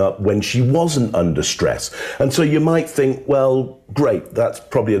popping up when she wasn't under stress. And so you might think, well, great, that's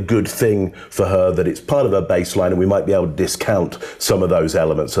probably a good thing for her, that it's part of her baseline and we might be able to discount some of those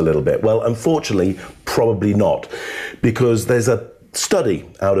elements a little bit. Well, unfortunately, probably not, because there's a study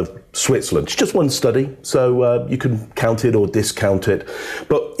out of Switzerland. It's just one study, so you can count it or discount it,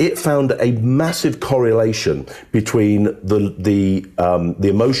 but it found a massive correlation between the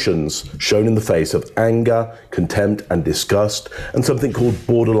emotions shown in the face of anger, contempt, and disgust, and something called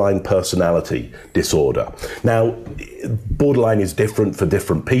borderline personality disorder. Now, borderline is different for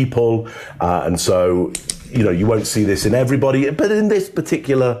different people, and so you won't see this in everybody, but in this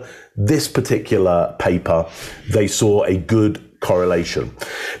particular paper, they saw a good correlation.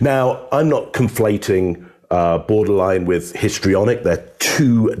 Now, I'm not conflating borderline with histrionic. They're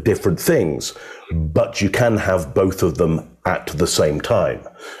 2 different things, but you can have both of them at the same time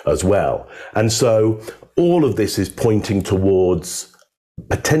as well. And so all of this is pointing towards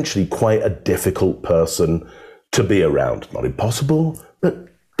potentially quite a difficult person to be around. Not impossible, but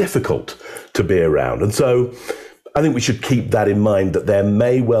difficult to be around. And so I think we should keep that in mind, that there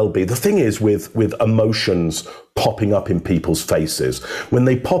may well be. The thing is with emotions popping up in people's faces, when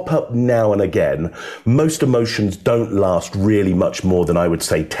they pop up now and again, most emotions don't last really much more than, I would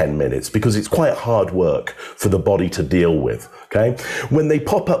say, 10 minutes, because it's quite hard work for the body to deal with. Okay. When they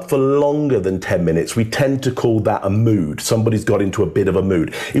pop up for longer than 10 minutes, we tend to call that a mood. Somebody's got into a bit of a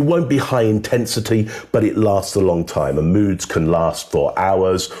mood. It won't be high intensity, but it lasts a long time. And moods can last for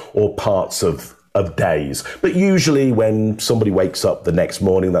hours or parts of days. But usually when somebody wakes up the next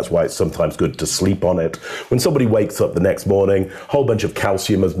morning, that's why it's sometimes good to sleep on it. When somebody wakes up the next morning, a whole bunch of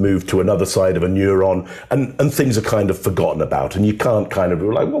calcium has moved to another side of a neuron, and things are kind of forgotten about. And you can't kind of be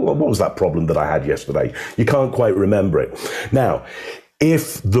like, well, what was that problem that I had yesterday? You can't quite remember it. Now,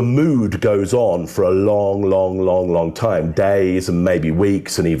 if the mood goes on for a long time, days and maybe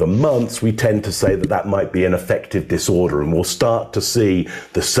weeks and even months, we tend to say that that might be an affective disorder, and we'll start to see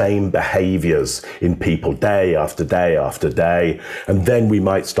the same behaviors in people day after day after day. And then we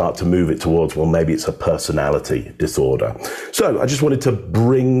might start to move it towards, well, maybe it's a personality disorder. So I just wanted to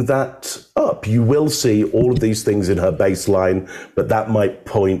bring that up. You will see all of these things in her baseline, but that might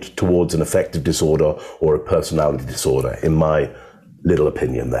point towards an affective disorder or a personality disorder, in my little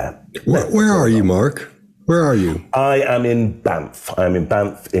opinion there. Where are you, Mark? Where are you? I am in Banff. I'm in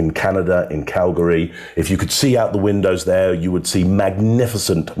Banff in Canada, in Calgary. If you could see out the windows there, you would see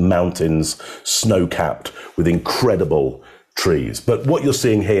magnificent mountains, snow-capped, with incredible trees. But what you're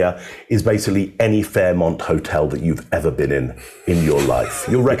seeing here is basically any Fairmont hotel that you've ever been in your life.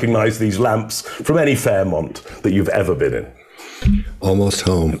 You'll recognize these lamps from any Fairmont that you've ever been in. Almost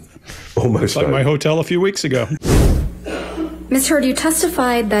home. Almost like home. my hotel a few weeks ago. Ms. Heard, you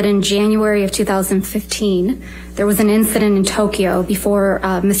testified that in January of 2015, there was an incident in Tokyo before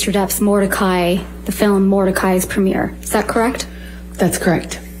Mr. Depp's the film Mordecai's premiere. Is that correct? That's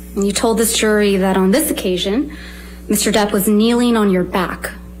correct. And you told this jury that on this occasion, Mr. Depp was kneeling on your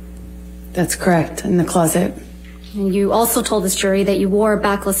back. That's correct, in the closet. And you also told this jury that you wore a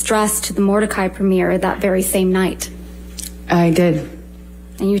backless dress to the Mordecai premiere that very same night. I did.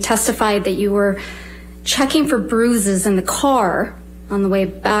 And you testified that you were checking for bruises in the car on the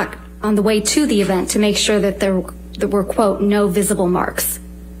way to the event to make sure that there were, quote, no visible marks,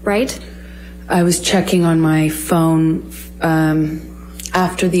 right? I was checking on my phone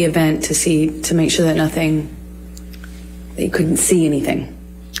after the event to make sure that you couldn't see anything.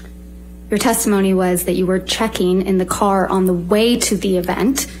 Your testimony was that you were checking in the car on the way to the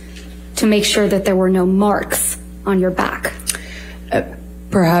event to make sure that there were no marks on your back.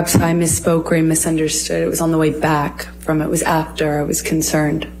 Perhaps I misspoke or I misunderstood. It was on the way back from it. Was after I was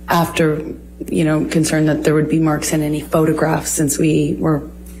concerned. After, concerned that there would be marks in any photographs since we were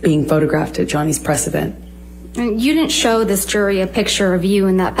being photographed at Johnny's precedent. You didn't show this jury a picture of you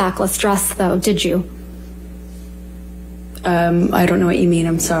in that backless dress, though, did you? I don't know what you mean.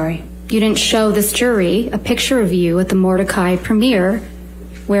 I'm sorry. You didn't show this jury a picture of you at the Mordecai premiere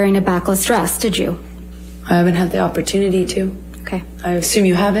wearing a backless dress, did you? I haven't had the opportunity to. Okay. I assume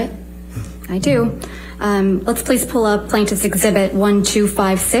you have it? I do. Let's please pull up Plaintiff's Exhibit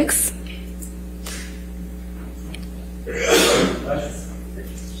 1256.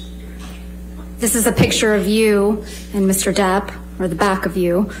 This is a picture of you and Mr. Depp, or the back of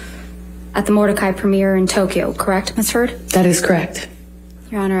you, at the Mordecai premiere in Tokyo, correct, Ms. Heard? That is correct.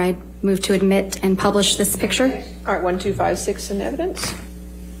 Your Honor, I move to admit and publish this picture. Art 1256 in evidence.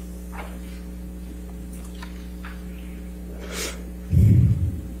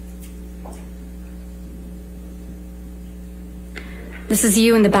 This is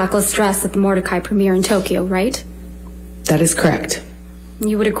you in the backless dress at the Mordecai premiere in Tokyo, right? That is correct.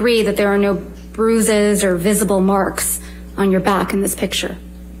 You would agree that there are no bruises or visible marks on your back in this picture?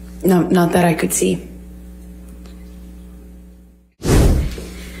 No, not that I could see.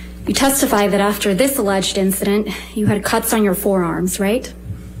 You testify that after this alleged incident, you had cuts on your forearms, right?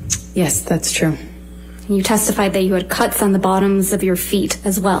 Yes, that's true. And you testified that you had cuts on the bottoms of your feet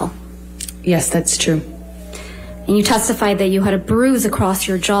as well. Yes, that's true. And you testified that you had a bruise across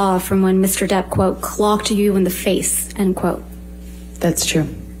your jaw from when Mr. Depp, quote, clocked you in the face, end quote. That's true.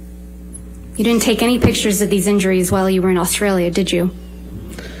 You didn't take any pictures of these injuries while you were in Australia, did you?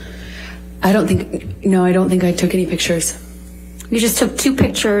 I don't think I took any pictures. You just took 2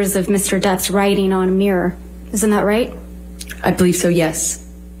 pictures of Mr. Depp's writing on a mirror. Isn't that right? I believe so, yes.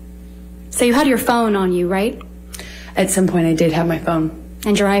 So you had your phone on you, right? At some point I did have my phone.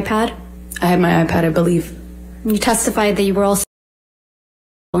 And your iPad? I had my iPad, I believe. And you testified that you were also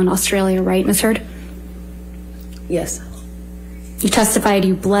in Australia, right, Ms. Heard? Yes. You testified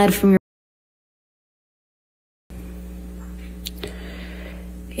you bled from your...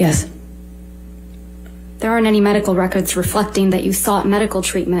 Yes. There aren't any medical records reflecting that you sought medical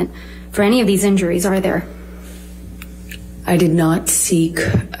treatment for any of these injuries, are there? I did not seek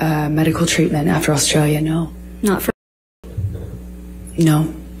medical treatment after Australia, no. Not for...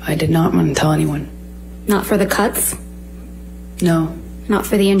 No, I did not want to tell anyone. Not for the cuts? No. Not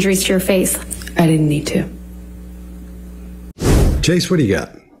for the injuries to your face? I didn't need to. Chase, what do you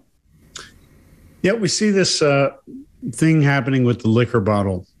got? Yeah, we see this thing happening with the liquor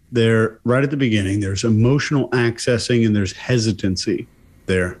bottle there right at the beginning. There's emotional accessing and there's hesitancy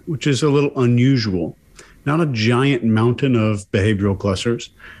there, which is a little unusual. Not a giant mountain of behavioral clusters.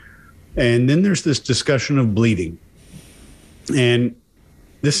 And then there's this discussion of bleeding. And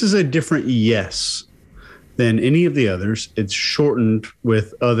this is a different yes than any of the others. It's shortened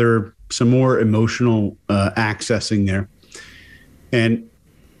with some more emotional accessing there. And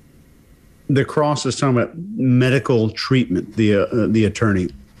the cross is talking about medical treatment, the attorney.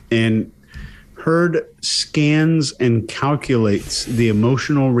 And Heard scans and calculates the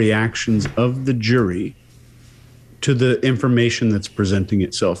emotional reactions of the jury to the information that's presenting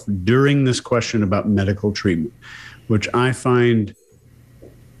itself during this question about medical treatment, which I find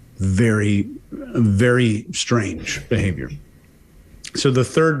very, very strange behavior. So the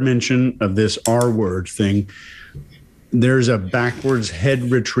third mention of this R word thing, there's a backwards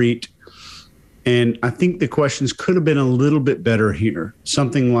head retreat. And I think the questions could have been a little bit better here.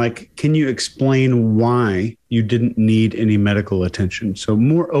 Something like, can you explain why you didn't need any medical attention? So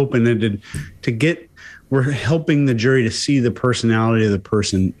more open-ended we're helping the jury to see the personality of the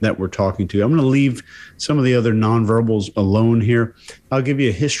person that we're talking to. I'm going to leave some of the other nonverbals alone here. I'll give you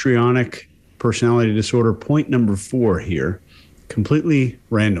a histrionic personality disorder, point number 4 here, completely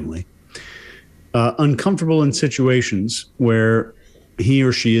randomly. Uncomfortable in situations where he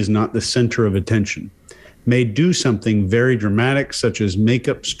or she is not the center of attention, may do something very dramatic, such as make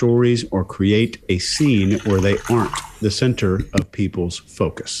up stories or create a scene where they aren't the center of people's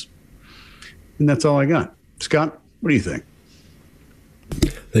focus. And that's all I got. Scott, what do you think?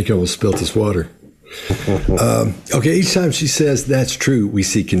 I think I almost spilt this water. Okay, each time she says that's true, we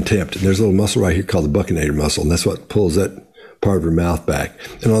see contempt. And there's a little muscle right here called the buccinator muscle, and that's what pulls that part of her mouth back.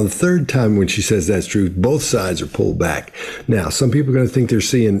 And on the third time when she says that's true, both sides are pulled back. Now, some people are going to think they're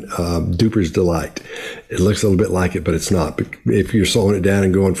seeing Duper's Delight. It looks a little bit like it, but it's not. But if you're slowing it down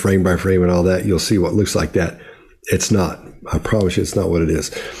and going frame by frame and all that, you'll see what looks like that. It's not. I promise you it's not what it is.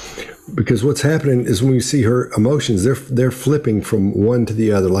 because what's happening is when we see her emotions, they're flipping from one to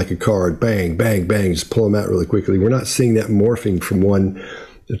the other like a card. Bang, bang, bang. Just pull them out really quickly. We're not seeing that morphing from one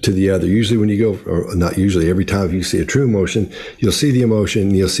to the other. Usually when you go, or not usually, every time you see a true emotion, you'll see the emotion,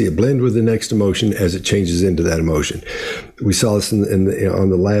 and you'll see it blend with the next emotion as it changes into that emotion. We saw this on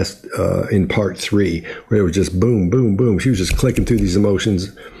the last, in part 3, where it was just boom, boom, boom. She was just clicking through these emotions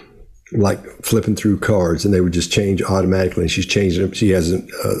like flipping through cards, and they would just change automatically. And she's changing them. She has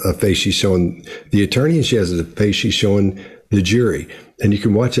a face she's showing the attorney, and she has a face she's showing the jury. And you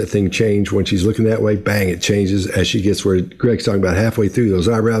can watch that thing change when she's looking that way. Bang, it changes as she gets where Greg's talking about halfway through. Those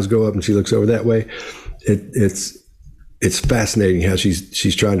eyebrows go up and she looks over that way. It's fascinating how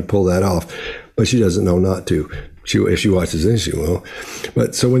she's trying to pull that off, but she doesn't know not to. If she watches this, she will.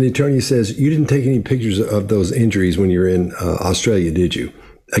 But so when the attorney says, you didn't take any pictures of those injuries when you were in Australia, did you?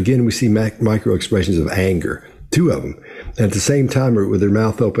 Again, we see micro expressions of anger, 2 of them. And at the same time, with her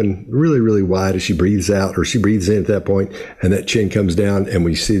mouth open really, really wide as she breathes out, or she breathes in at that point, and that chin comes down, and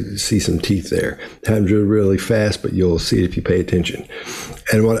we see some teeth there. It happens really, really fast, but you'll see it if you pay attention.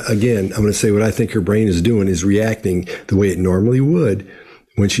 And I'm going to say what I think her brain is doing is reacting the way it normally would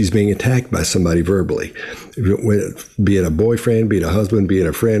when she's being attacked by somebody verbally, be it a boyfriend, be it a husband, be it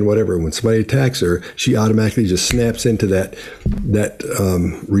a friend, whatever. When somebody attacks her, she automatically just snaps into that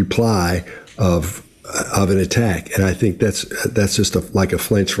reply of an attack. And I think that's just like a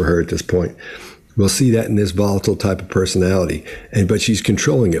flinch for her at this point. We'll see that in this volatile type of personality, but she's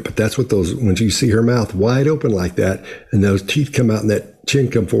controlling it. But that's what when you see her mouth wide open like that, and those teeth come out and that chin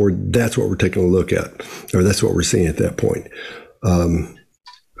come forward, that's what we're taking a look at, or that's what we're seeing at that point.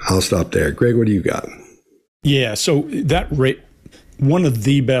 I'll stop there. Greg, what do you got? Yeah, so one of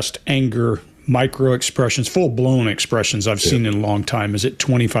the best anger micro expressions, full-blown expressions I've seen in a long time is at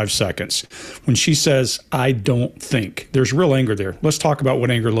 25 seconds. When she says, I don't think, there's real anger there. Let's talk about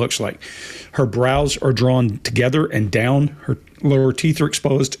what anger looks like. Her brows are drawn together and down, her lower teeth are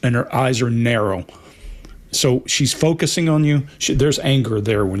exposed, and her eyes are narrow. So she's focusing on you. There's anger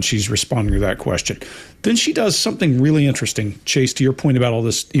there when she's responding to that question. Then she does something really interesting. Chase, to your point about all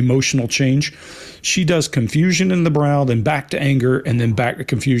this emotional change, she does confusion in the brow, then back to anger, and then back to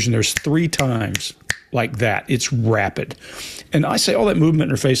confusion. There's 3 times like that. It's rapid. And I say all that movement in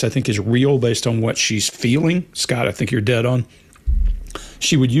her face I think is real based on what she's feeling. Scott, I think you're dead on.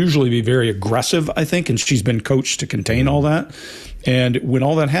 She would usually be very aggressive, I think, and she's been coached to contain all that. And when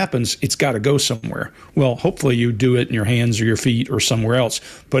all that happens, it's got to go somewhere. Well, hopefully you do it in your hands or your feet or somewhere else.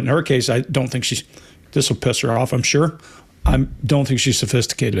 But in her case, I don't think this will piss her off, I'm sure. I don't think she's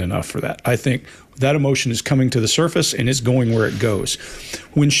sophisticated enough for that. I think that emotion is coming to the surface and it's going where it goes.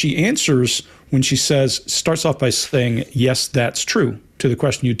 When she answers, when she starts off by saying, yes, that's true, to the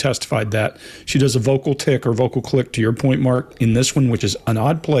question you testified that, she does a vocal tick or vocal click to your point, Mark, in this one, which is an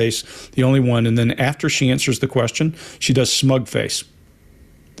odd place, the only one. And then after she answers the question, she does smug face,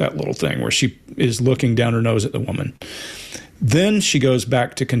 that little thing where she is looking down her nose at the woman. Then she goes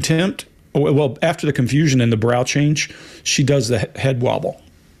back to contempt. Well, after the confusion and the brow change, she does the head wobble.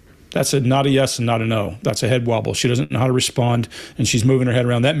 That's not a yes and not a no. That's a head wobble. She doesn't know how to respond, and she's moving her head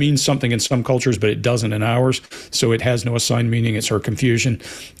around. That means something in some cultures, but it doesn't in ours, so it has no assigned meaning. It's her confusion.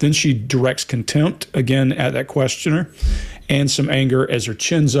 Then she directs contempt, again, at that questioner, and some anger as her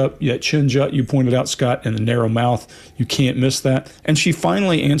chin's up. That chin's up, you pointed out, Scott, and the narrow mouth. You can't miss that. And she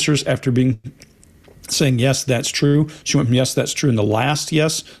finally answers after saying, yes, that's true. She went from yes, that's true in the last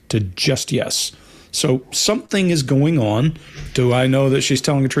yes to just yes. So something is going on. Do I know that she's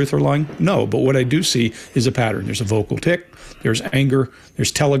telling the truth or lying? No, but what I do see is a pattern. There's a vocal tick, there's anger, there's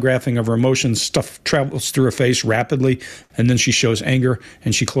telegraphing of her emotions, stuff travels through her face rapidly, and then she shows anger,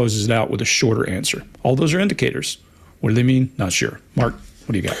 and she closes it out with a shorter answer. All those are indicators. What do they mean? Not sure. Mark,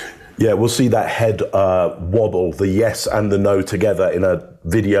 what do you got? Yeah, we'll see that head wobble, the yes and the no together in a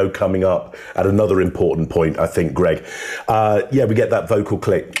video coming up at another important point, I think, Greg. Yeah, we get that vocal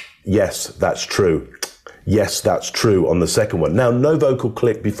click. Yes, that's true. Yes, that's true on the second one. Now, no vocal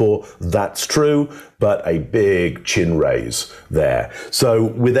click before that's true, but a big chin raise there. So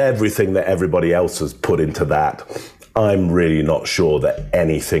with everything that everybody else has put into that, I'm really not sure that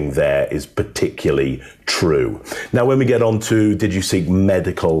anything there is particularly true. Now, when we get on to, did you seek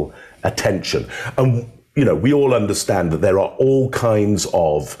medical attention? You know, we all understand that there are all kinds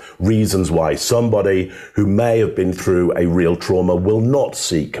of reasons why somebody who may have been through a real trauma will not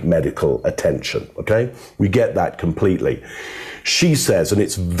seek medical attention, okay? We get that completely. She says, and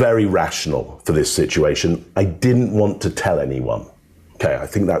it's very rational for this situation, I didn't want to tell anyone. Okay, I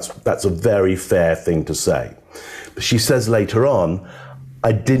think that's a very fair thing to say. But she says later on,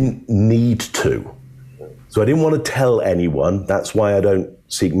 I didn't need to. So I didn't want to tell anyone. That's why I don't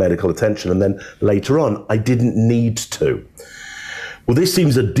seek medical attention. And then later on, I didn't need to. Well, this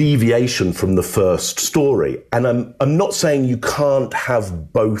seems a deviation from the first story. And I'm not saying you can't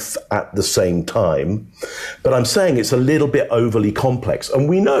have both at the same time, but I'm saying it's a little bit overly complex. And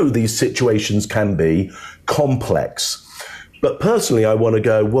we know these situations can be complex. But personally, I want to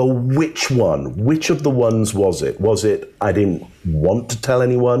go, well, which one? Which of the ones was it? Was it I didn't want to tell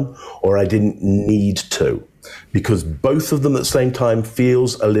anyone, or I didn't need to? Because both of them at the same time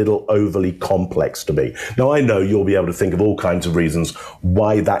feels a little overly complex to me. Now, I know you'll be able to think of all kinds of reasons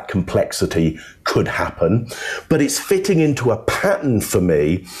why that complexity could happen, but it's fitting into a pattern for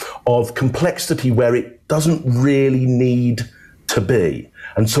me of complexity where it doesn't really need to be.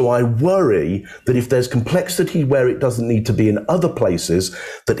 And so I worry that if there's complexity where it doesn't need to be in other places,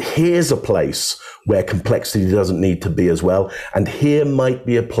 that here's a place where complexity doesn't need to be as well. And here might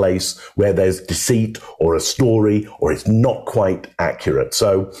be a place where there's deceit or a story or it's not quite accurate.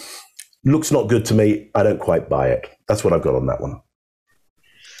 So looks not good to me. I don't quite buy it. That's what I've got on that one.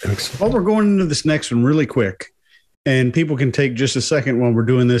 Well, we're going into this next one really quick, and people can take just a second while we're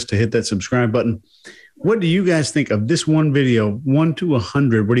doing this to hit that subscribe button. What do you guys think of this one video, 1 to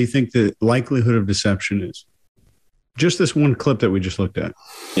 100? What do you think the likelihood of deception is? Just this one clip that we just looked at.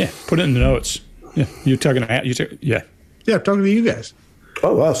 Yeah, put it in the notes. Yeah, you're talking. Yeah, I'm talking to you guys.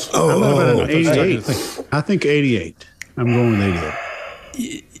 Oh, us. I'm at about an 88. I think 88. I'm going with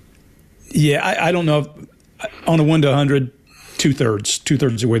 88. Yeah, I don't know. If, on a 1 to 100, two-thirds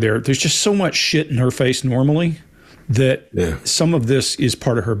of the way there. There's just so much shit in her face normally that some of this is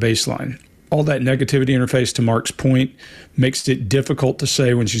part of her baseline. All that negativity in her face, to Mark's point, makes it difficult to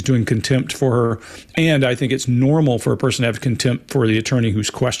say when she's doing contempt for her. And I think it's normal for a person to have contempt for the attorney who's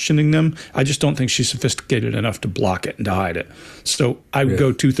questioning them. I just don't think she's sophisticated enough to block it and to hide it. So I would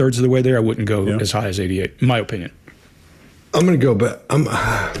go 2/3 of the way there. I wouldn't go as high as 88, in my opinion. I'm going to go, but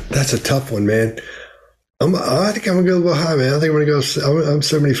that's a tough one, man. I think I'm going to go a little high, man. I think I'm going to go, I'm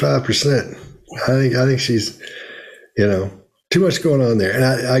 75%. I think she's, too much going on there. And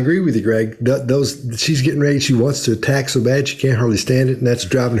I agree with you, Greg. She's getting ready. She wants to attack so bad she can't hardly stand it, and that's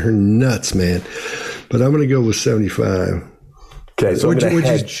driving her nuts, man. But I'm going to go with 75. Okay, so I'm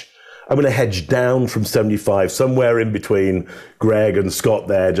going to hedge down from 75, somewhere in between Greg and Scott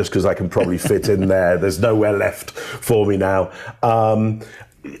there, just because I can probably fit in there. There's nowhere left for me now.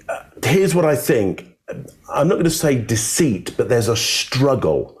 Here's what I think. I'm not going to say deceit, but there's a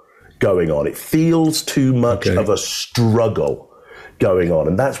struggle going on. It feels too much of a struggle going on,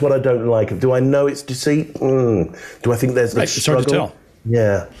 and that's what I don't like. Do I know it's deceit? Do I think there's a struggle? It's hard to tell.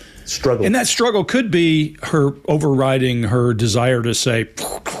 Yeah, struggle. And that struggle could be her overriding her desire to say,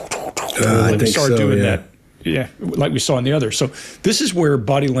 I think start so, doing that. Yeah, like we saw in the other. So this is where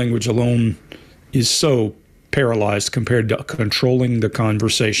body language alone is so paralyzed compared to controlling the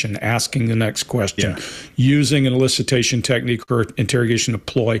conversation, asking the next question, using an elicitation technique or interrogation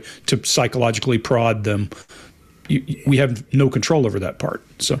ploy to psychologically prod them. We have no control over that part.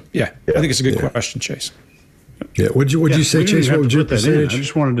 So, I think it's a good question, Chase. Yeah, what'd you say, Chase? What was your percentage? I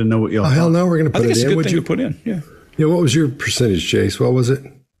just wanted to know what y'all thought. Hell no, we're going to put it in. I think it's a good thing to put in, Yeah, what was your percentage, Chase? What was it?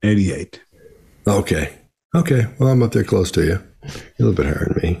 88. Okay. Well, I'm up there close to you. You're a little bit higher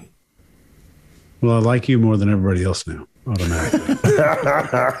than me. Well, I like you more than everybody else now, automatically.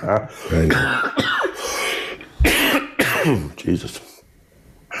 Jesus.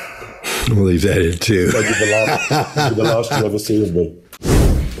 We'll leave that in, too. The last you ever seen of me.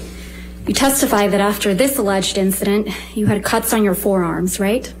 You testify that after this alleged incident, you had cuts on your forearms,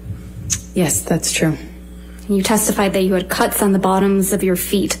 right? Yes, that's true. And you testified that you had cuts on the bottoms of your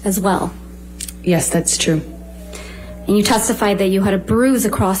feet as well. Yes, that's true. And you testified that you had a bruise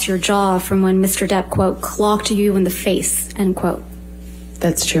across your jaw from when Mr. Depp, quote, clocked you in the face, end quote.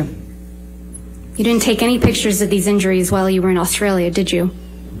 That's true. You didn't take any pictures of these injuries while you were in Australia, did you?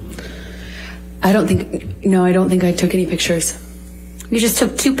 I don't think I took any pictures. You just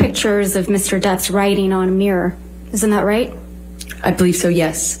took 2 pictures of Mr. Depp's writing on a mirror. Isn't that right? I believe so,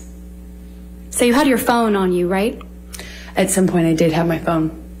 yes. So you had your phone on you, right? At some point I did have my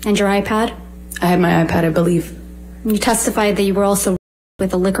phone. And your iPad? I had my iPad, I believe. You testified that you were also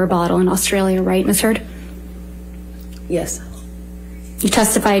with a liquor bottle in Australia, right, Ms. Heard? Yes. You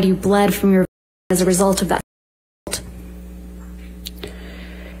testified you bled from your as a result of that.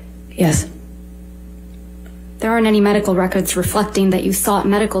 Yes. There aren't any medical records reflecting that you sought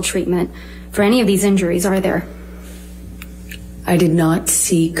medical treatment for any of these injuries, are there? I did not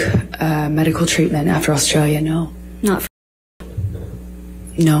seek medical treatment after Australia, no. Not for...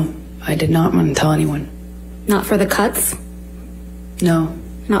 No, I did not want to tell anyone. Not for the cuts? No.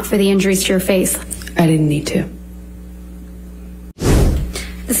 Not for the injuries to your face? I didn't need to.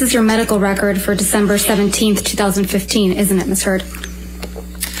 This is your medical record for December 17th, 2015, isn't it, Ms. Heard?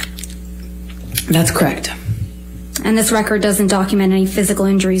 That's correct. And this record doesn't document any physical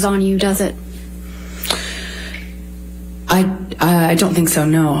injuries on you, does it? I don't think so,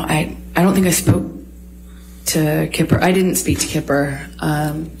 no. I don't think I spoke to Kipper. I didn't speak to Kipper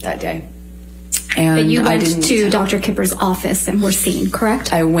that day. And but you went to Dr. Kipper's office and were seen,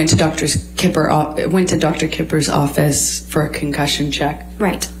 correct? I went to Dr. Kipper's office for a concussion check.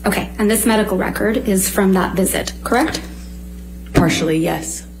 Right, okay. And this medical record is from that visit, correct? Partially,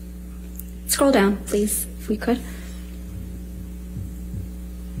 yes. Scroll down, please, if we could.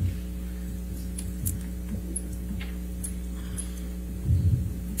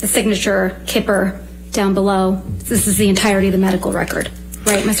 The signature, Kipper, down below. This is the entirety of the medical record,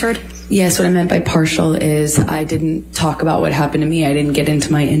 right, Ms. Heard? Yes, what I meant by partial is I didn't talk about what happened to me. I didn't get into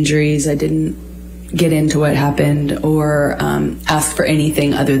my injuries. I didn't get into what happened or ask for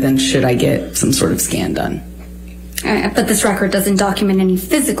anything other than should I get some sort of scan done. But this record doesn't document any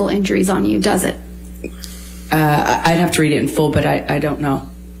physical injuries on you, does it? I'd have to read it in full, but I don't know.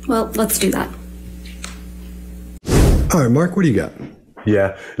 Well, let's do that. All right, Mark, what do you got?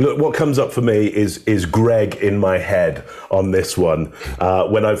 Yeah, look, what comes up for me is Greg in my head on this one.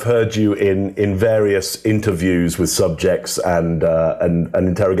 When I've heard you in various interviews with subjects and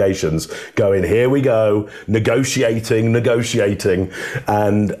interrogations going, here we go, negotiating,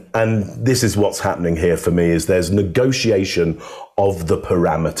 and this is what's happening here for me is there's negotiation of the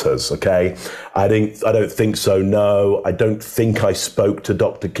parameters, okay? I don't think so, no. I don't think I spoke to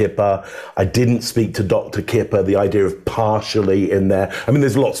Dr. Kipper. I didn't speak to Dr. Kipper, the idea of partially in there. I mean,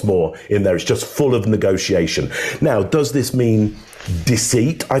 there's lots more in there. It's just full of negotiation. Now, does this mean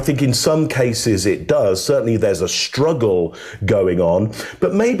deceit? I think in some cases it does. Certainly there's a struggle going on,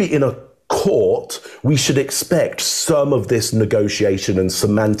 but maybe in a court, we should expect some of this negotiation and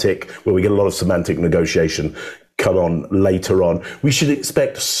semantic, well, we get a lot of semantic negotiation come on later on. We should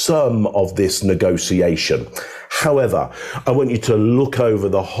expect some of this negotiation. However, I want you to look over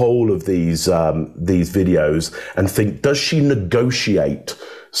the whole of these videos and think, does she negotiate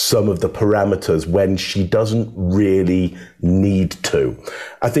some of the parameters when she doesn't really need to?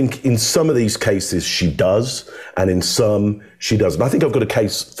 I think in some of these cases she does, and in some she doesn't. I think I've got a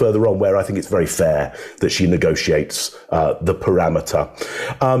case further on where I think it's very fair that she negotiates the parameter.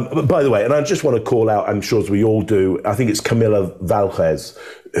 But by the way, and I just want to call out, I'm sure as we all do, I think it's Camille Vasquez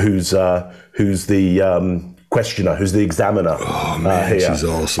who's the questioner, who's the examiner. Oh man, here. She's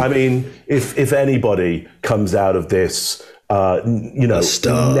awesome. I mean, if anybody comes out of this, never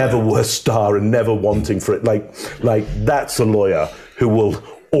a star and never wanting for it, like that's a lawyer who will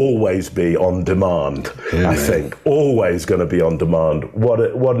always be on demand. Yeah, I think always going to be on demand. What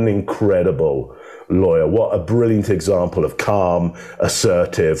an incredible lawyer! What a brilliant example of calm,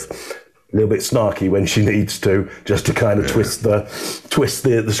 assertive, a little bit snarky when she needs to, just to kind of twist the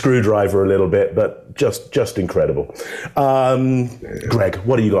screwdriver a little bit, but just incredible. Greg,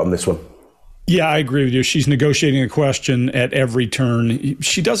 what do you got on this one? Yeah, I agree with you. She's negotiating a question at every turn.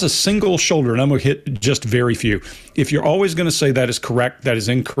 She does a single shoulder, and I'm going to hit just very few. If you're always going to say that is correct, that is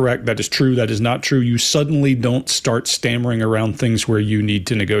incorrect, that is true, that is not true, you suddenly don't start stammering around things where you need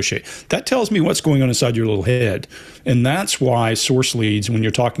to negotiate. That tells me what's going on inside your little head. And that's why source leads, when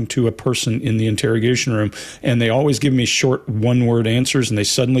you're talking to a person in the interrogation room, and they always give me short one-word answers, and they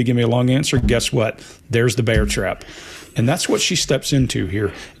suddenly give me a long answer, guess what? There's the bear trap. And that's what she steps into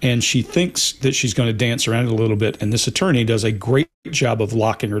here. And she thinks that she's going to dance around it a little bit. And this attorney does a great job of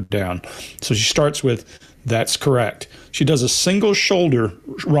locking her down. So she starts with, that's correct. She does a single shoulder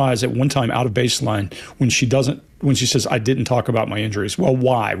rise at one time out of baseline when she says, I didn't talk about my injuries. Well,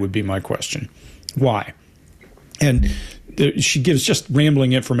 why would be my question. Why? And she gives just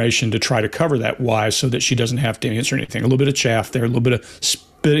rambling information to try to cover that why so that she doesn't have to answer anything. A little bit of chaff there, a little bit of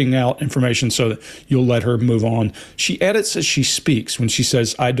spitting out information so that you'll let her move on. She edits as she speaks when she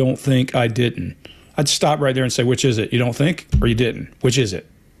says, I don't think, I didn't. I'd stop right there and say, which is it? You don't think or you didn't? Which is it?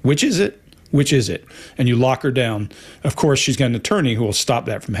 Which is it? Which is it? And you lock her down. Of course, she's got an attorney who will stop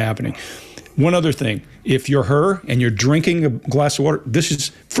that from happening. One other thing, if you're her and you're drinking a glass of water, this is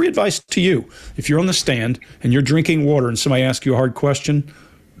free advice to you. If you're on the stand and you're drinking water and somebody asks you a hard question,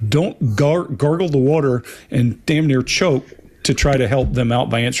 don't gargle the water and damn near choke to try to help them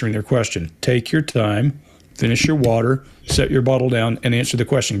out by answering their question. Take your time, finish your water, set your bottle down, and answer the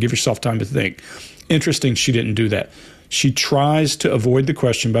question. Give yourself time to think. Interesting, she didn't do that. She tries to avoid the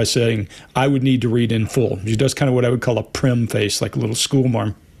question by saying, I would need to read in full. She does kind of what I would call a prim face, like a little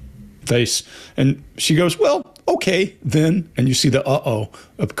schoolmarm face. And she goes, well, okay, then, and you see the uh-oh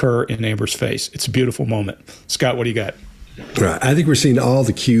occur in Amber's face. It's a beautiful moment. Scott, what do you got? Right. I think we're seeing all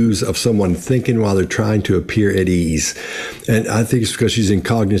the cues of someone thinking while they're trying to appear at ease. And I think it's because she's in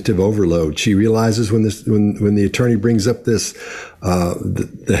cognitive overload. She realizes when the attorney brings up this,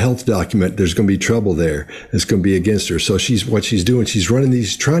 the health document, there's going to be trouble there. It's going to be against her. So what she's doing,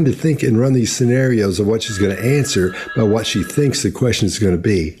 she's trying to think and run these scenarios of what she's going to answer by what she thinks the question is going to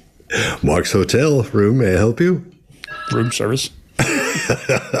be. Mark's Hotel room, may I help you? Room service.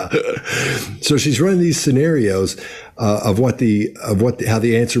 So she's running these scenarios of how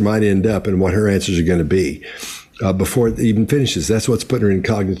the answer might end up and what her answers are going to be before it even finishes. That's what's putting her in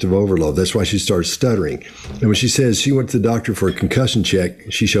cognitive overload. That's why she starts stuttering. And when she says she went to the doctor for a concussion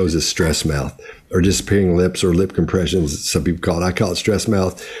check, she shows a stress mouth or disappearing lips or lip compressions. Some people call it. I call it stress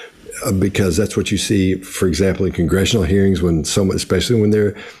mouth because that's what you see, for example, in congressional hearings when someone, especially when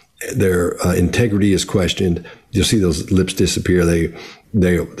their integrity is questioned, you'll see those lips disappear.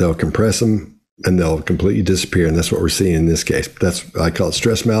 They'll compress them and they'll completely disappear. And that's what we're seeing in this case. I call it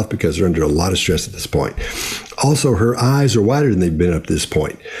stress mouth because they're under a lot of stress at this point. Also, her eyes are wider than they've been up to this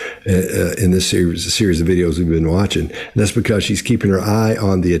point in this series of videos we've been watching. And that's because she's keeping her eye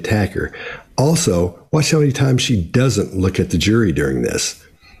on the attacker. Also, watch how many times she doesn't look at the jury during this.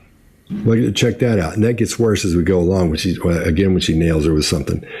 Check that out. And that gets worse as we go along, when she nails her with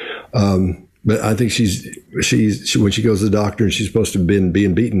something. But I think when she goes to the doctor and she's supposed to have been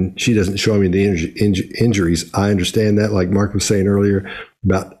being beaten, she doesn't show me the injuries. I understand that, like Mark was saying earlier,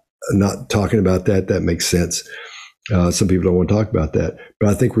 about not talking about that. That makes sense. Some people don't want to talk about that. But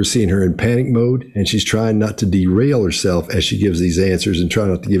I think we're seeing her in panic mode, and she's trying not to derail herself as she gives these answers and try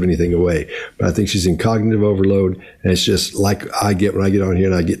not to give anything away. But I think she's in cognitive overload, and it's just like I get when I get on here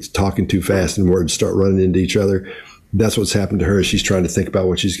and I get talking too fast and words start running into each other. That's what's happened to her. She's trying to think about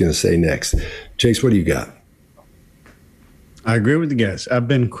what she's going to say next. Chase, what do you got? I agree with the guys. I've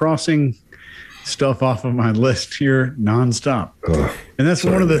been crossing stuff off of my list here nonstop. And that's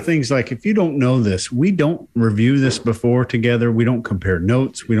one of the things, like, if you don't know this, we don't review this before together. We don't compare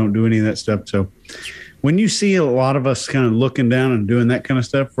notes. We don't do any of that stuff. So when you see a lot of us kind of looking down and doing that kind of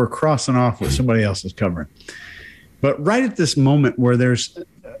stuff, we're crossing off what somebody else is covering. But right at this moment where there's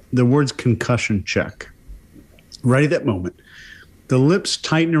the words concussion check, right at that moment, the lips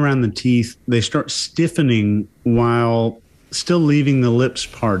tighten around the teeth. They start stiffening while still leaving the lips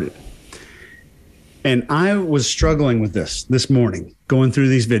parted. And I was struggling with this morning, going through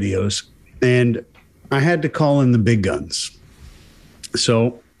these videos, and I had to call in the big guns.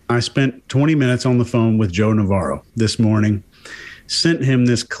 So I spent 20 minutes on the phone with Joe Navarro this morning, sent him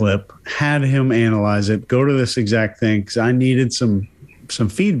this clip, had him analyze it, go to this exact thing, because I needed some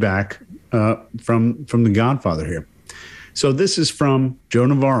feedback from the Godfather here. So this is from Joe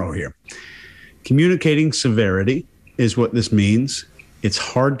Navarro here. Communicating severity is what this means. It's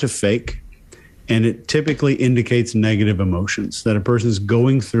hard to fake. And it typically indicates negative emotions, that a person is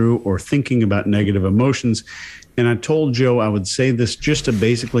going through or thinking about negative emotions. And I told Joe I would say this just to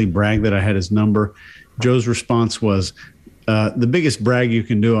basically brag that I had his number. Joe's response was, the biggest brag you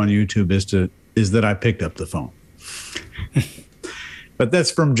can do on YouTube is that I picked up the phone. But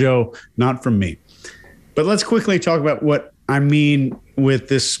that's from Joe, not from me. But let's quickly talk about what I mean with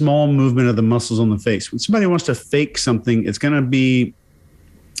this small movement of the muscles on the face. When somebody wants to fake something, it's going to be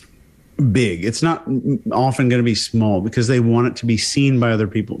big. It's not often going to be small because they want it to be seen by other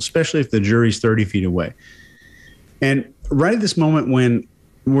people, especially if the jury's 30 feet away. And right at this moment when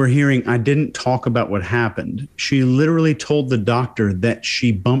we're hearing, I didn't talk about what happened, she literally told the doctor that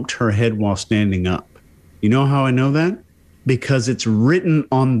she bumped her head while standing up. You know how I know that? Because it's written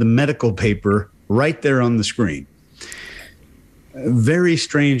on the medical paper right there on the screen. Very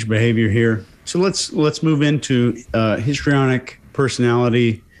strange behavior here. So let's move into histrionic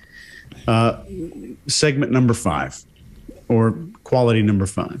personality segment number 5, or quality number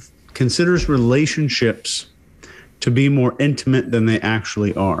 5. Considers relationships to be more intimate than they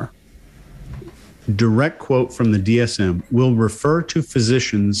actually are. Direct quote from the DSM: will refer to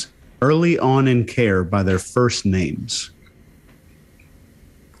physicians early on in care by their first names.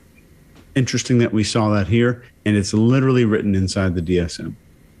 Interesting that we saw that here, and it's literally written inside the DSM.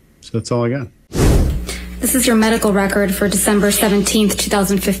 So that's all I got. This is your medical record for December 17th,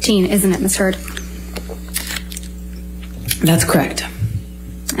 2015, isn't it, Ms. Heard? That's correct.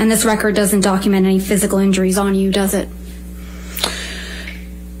 And this record doesn't document any physical injuries on you, does it?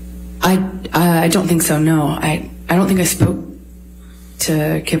 I don't think so, no. I don't think I spoke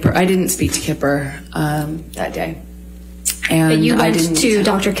to Kipper. I didn't speak to Kipper that day. And But you I went didn't to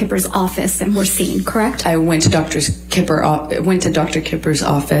Dr. Kipper's office and were seen, correct? I went to Dr. Kipper's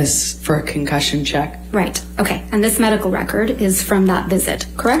office for a concussion check. Right. Okay. And this medical record is from that visit,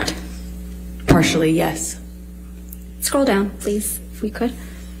 correct? Partially, yes. Scroll down, please, if we could.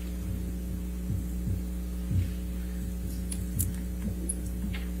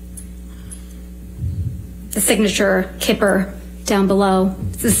 The signature, Kipper, down below.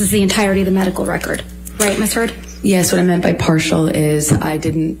 This is the entirety of the medical record. Right, Ms. Heard? Yes, what I meant by partial is I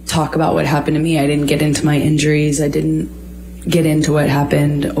didn't talk about what happened to me. I didn't get into my injuries. I didn't get into what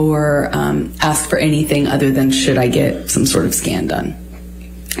happened or ask for anything other than should I get some sort of scan done.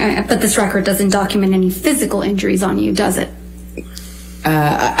 But this record doesn't document any physical injuries on you, does it?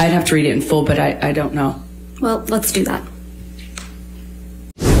 I'd have to read it in full, but I don't know. Well, let's do that.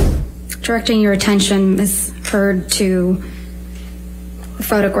 Directing your attention, Ms. Heard, to the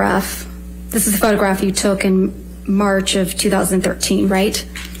photograph. This is a photograph you took in March of 2013, right?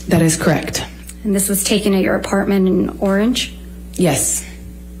 That is correct. And this was taken at your apartment in Orange? Yes.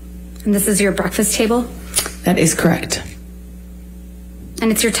 And this is your breakfast table? That is correct.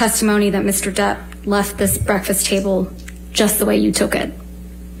 And it's your testimony that Mr. Depp left this breakfast table just the way you took it?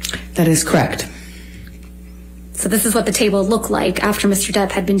 That is correct. So this is what the table looked like after Mr.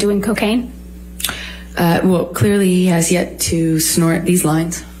 Depp had been doing cocaine? Well, clearly he has yet to snort these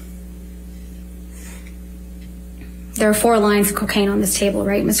lines. There are 4 lines of cocaine on this table,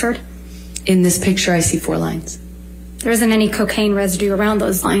 right, Ms. Heard? In this picture, I see 4 lines. There isn't any cocaine residue around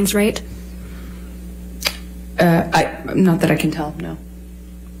those lines, right? Not that I can tell, no.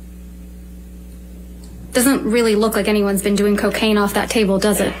 Doesn't really look like anyone's been doing cocaine off that table,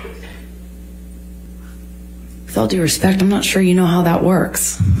 does it? With all due respect, I'm not sure you know how that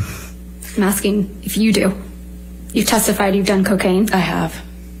works. I'm asking if you do. You've testified you've done cocaine. I have.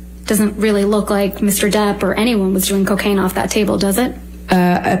 Doesn't really look like Mr. Depp or anyone was doing cocaine off that table, does it?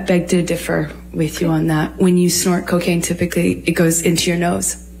 I beg to differ with you on that. When you snort cocaine, typically it goes into your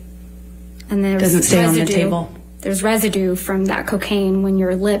nose. And there's doesn't stay residue. on the table. There's residue from that cocaine when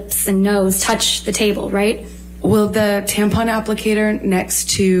your lips and nose touch the table, right? Well, the tampon applicator next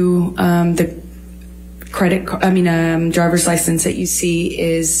to the driver's license that you see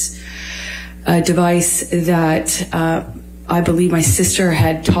is a device that I believe my sister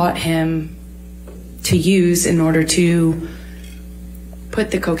had taught him to use in order to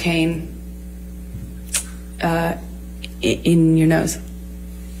put the cocaine in your nose.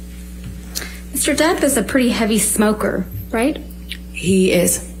 Mr. Depp is a pretty heavy smoker, right? He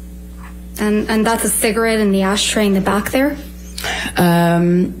is. And that's a cigarette in the ashtray in the back there?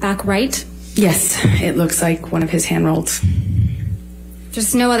 Back right? Yes, it looks like one of his hand rolls.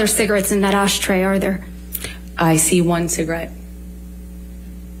 There's no other cigarettes in that ashtray, are there? I see 1 cigarette.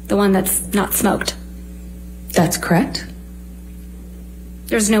 The one that's not smoked? That's correct.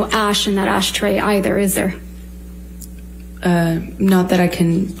 There's no ash in that ashtray either, is there? Not that I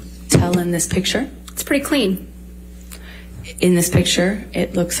can tell in this picture. It's pretty clean. In this picture,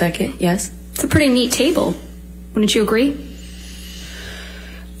 it looks like it, yes. It's a pretty neat table. Wouldn't you agree?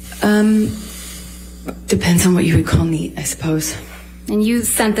 Depends on what you would call neat, I suppose. And you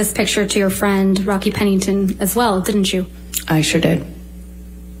sent this picture to your friend, Rocky Pennington, as well, didn't you? I sure did.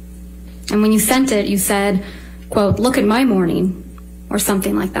 And when you sent it, you said, quote, "Look at my morning," or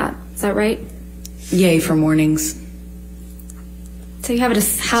something like that. Is that right? Yay for mornings. So you have a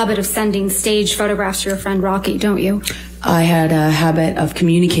habit of sending staged photographs to your friend Rocky, don't you? I had a habit of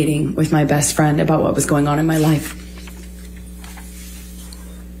communicating with my best friend about what was going on in my life.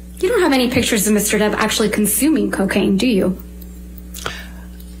 You don't have any pictures of Mr. Depp actually consuming cocaine, do you?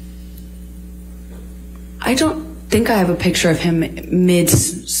 I don't think I have a picture of him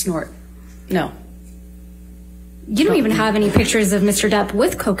mid-snort. No. You don't even have any pictures of Mr. Depp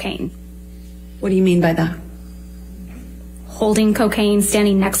with cocaine. What do you mean by that? Holding cocaine,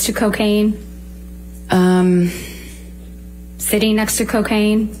 standing next to cocaine? Sitting next to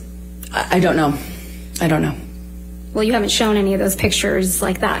cocaine? I don't know. I don't know. Well, you haven't shown any of those pictures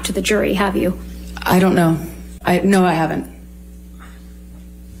like that to the jury, have you? I don't know. No, I haven't.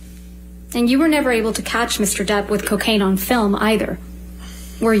 And you were never able to catch Mr. Depp with cocaine on film either,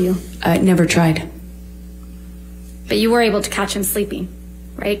 were you? I never tried. But you were able to catch him sleeping,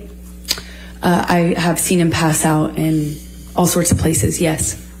 right? I have seen him pass out in all sorts of places,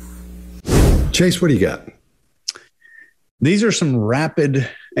 yes. Chase, what do you got? These are some rapid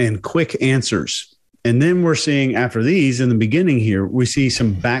and quick answers. And then we're seeing after these in the beginning here, we see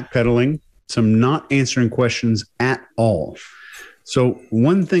some backpedaling, some not answering questions at all. So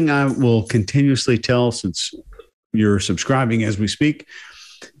one thing I will continuously tell, since you're subscribing as we speak,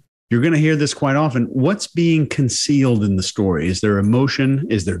 You're going to hear this quite often. What's being concealed in the story? Is there emotion?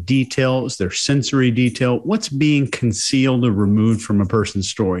 Is there detail? Is there sensory detail? What's being concealed or removed from a person's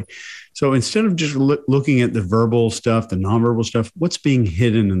story? So instead of just looking at the verbal stuff, the nonverbal stuff, what's being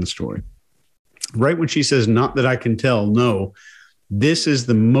hidden in the story? Right when she says, not that I can tell, no, this is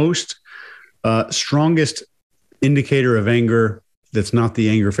the most strongest indicator of anger that's not the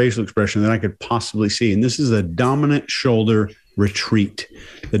anger facial expression that I could possibly see. And this is a dominant shoulder retreat.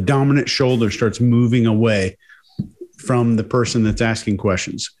 The dominant shoulder starts moving away from the person that's asking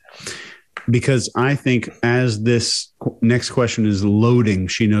questions. Because I think as this next question is loading,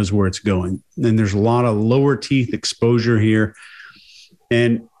 she knows where it's going. And there's a lot of lower teeth exposure here.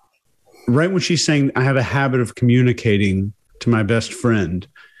 And right when she's saying, I have a habit of communicating to my best friend,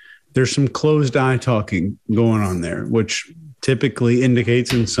 there's some closed eye talking going on there, which typically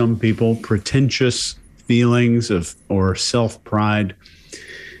indicates in some people pretentious feelings of or self-pride.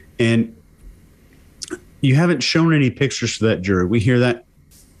 And you haven't shown any pictures to that jury. We hear that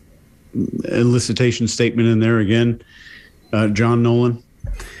elicitation statement in there again, John Nolan.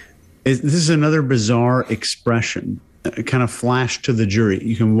 This is another bizarre expression, kind of flash to the jury.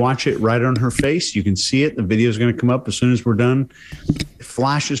 You can watch it right on her face. You can see it. The video is going to come up as soon as we're done. It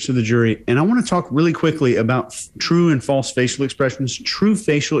flashes to the jury. And I want to talk really quickly about true and false facial expressions. True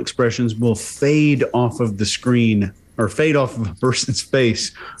facial expressions will fade off of the screen or fade off of a person's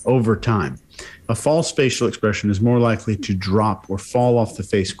face over time. A false facial expression is more likely to drop or fall off the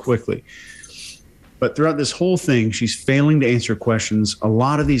face quickly. But throughout this whole thing, she's failing to answer questions. A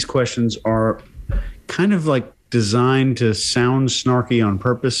lot of these questions are kind of like designed to sound snarky on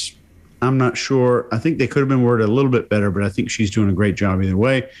purpose. I'm not sure. I think they could have been worded a little bit better, but I think she's doing a great job either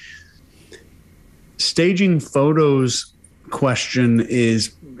way. Staging photos question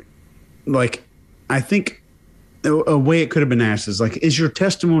is like, I think a way it could have been asked is like, is your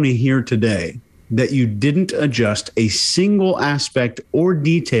testimony here today that you didn't adjust a single aspect or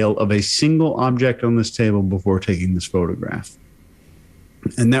detail of a single object on this table before taking this photograph?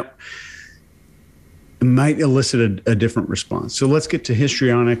 And that might elicit a different response. So let's get to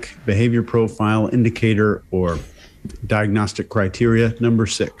histrionic behavior profile indicator or diagnostic criteria. Number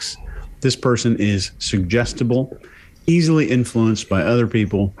 6, this person is suggestible, easily influenced by other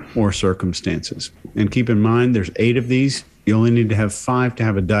people or circumstances. And keep in mind, there's 8 of these. You only need to have 5 to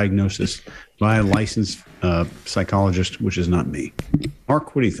have a diagnosis by a licensed psychologist, which is not me.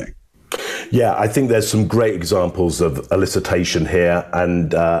 Mark, what do you think? Yeah, I think there's some great examples of elicitation here,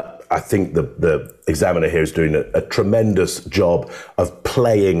 and I think the examiner here is doing a tremendous job of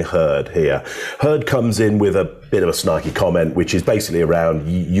playing Heard here. Heard comes in with a bit of a snarky comment, which is basically around,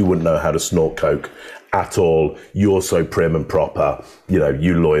 you wouldn't know how to snort coke at all. You're so prim and proper. You know,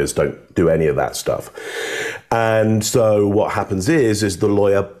 you lawyers don't do any of that stuff. And so what happens is the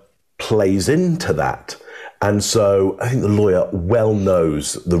lawyer plays into that. And so I think the lawyer well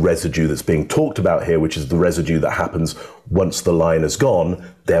knows the residue that's being talked about here, which is the residue that happens once the line is gone.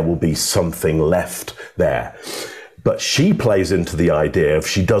 There will be something left there. But she plays into the idea of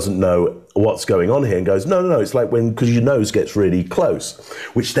she doesn't know what's going on here and goes, no, it's like because your nose gets really close,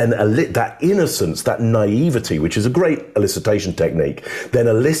 which then that innocence, that naivety, which is a great elicitation technique, then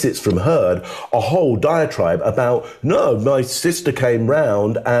elicits from Heard a whole diatribe about, no, my sister came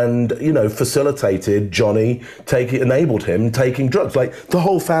round and, facilitated Johnny enabled him taking drugs. Like the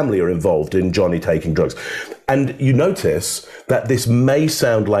whole family are involved in Johnny taking drugs. And you notice that this may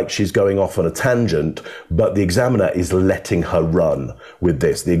sound like she's going off on a tangent, but the examiner is letting her run with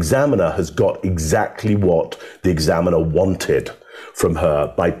this. The examiner has got exactly what the examiner wanted from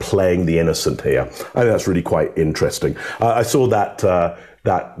her by playing the innocent here. I think that's really quite interesting. I saw that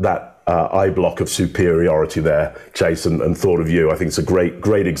eye block of superiority there, Jason, and thought of you. I think it's a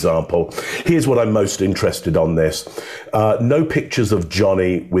great example. Here's what I'm most interested on this. No pictures of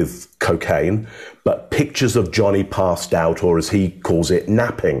Johnny with cocaine, but pictures of Johnny passed out, or as he calls it,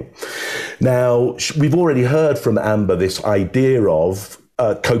 napping. Now, we've already heard from Amber this idea of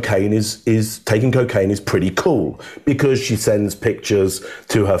taking cocaine is pretty cool, because she sends pictures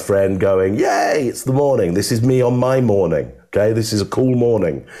to her friend going, yay, it's the morning. This is me on my morning. Okay, this is a cool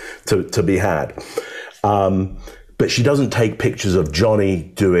morning to be had. But she doesn't take pictures of Johnny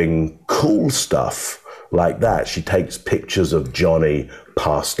doing cool stuff like that. She takes pictures of Johnny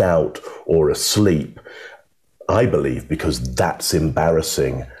passed out or asleep, I believe, because that's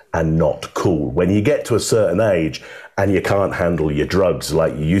embarrassing and not cool. When you get to a certain age and you can't handle your drugs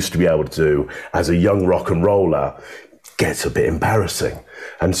like you used to be able to do as a young rock and roller, it gets a bit embarrassing.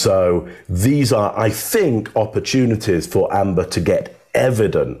 And so these are, I think, opportunities for Amber to get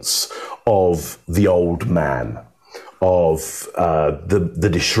evidence of the old man, of the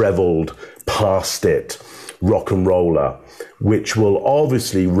disheveled, past it rock and roller, which will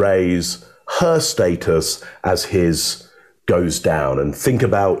obviously raise her status as his goes down. And think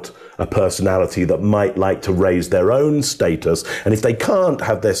about a personality that might like to raise their own status. And if they can't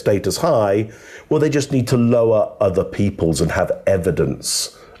have their status high, well, they just need to lower other people's and have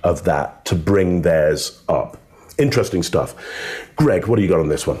evidence of that to bring theirs up. Interesting stuff. Greg, what do you got on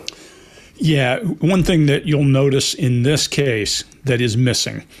this one? Yeah, one thing that you'll notice in this case that is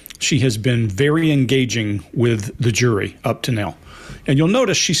missing, she has been very engaging with the jury up to now. And you'll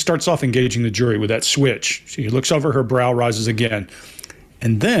notice she starts off engaging the jury with that switch. She looks over, her brow rises again.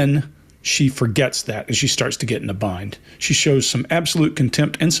 And then she forgets that as she starts to get in a bind. She shows some absolute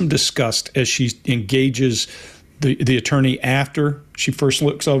contempt and some disgust as she engages the attorney after she first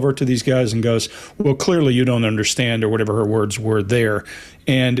looks over to these guys and goes, well, clearly you don't understand, or whatever her words were there.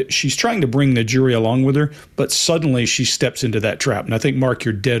 And she's trying to bring the jury along with her, but suddenly she steps into that trap. And I think, Mark,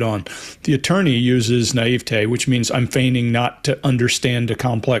 you're dead on. The attorney uses naivete, which means I'm feigning not to understand a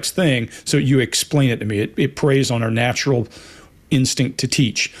complex thing, so you explain it to me. It preys on our natural instinct to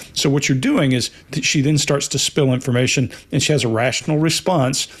teach. So what you're doing is that she then starts to spill information, and she has a rational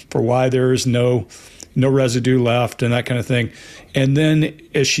response for why there is no residue left and that kind of thing. And then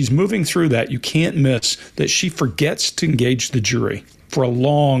as she's moving through that, you can't miss that she forgets to engage the jury for a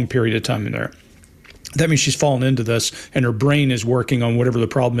long period of time in there. That means she's fallen into this and her brain is working on whatever the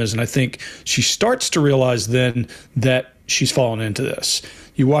problem is. And I think she starts to realize then that she's fallen into this.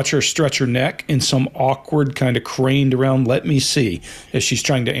 You watch her stretch her neck in some awkward kind of craned around, let me see, as she's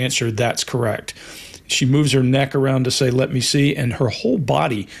trying to answer, that's correct. She moves her neck around to say, let me see, and her whole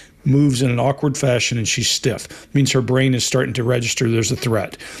body moves in an awkward fashion and she's stiff. It means her brain is starting to register there's a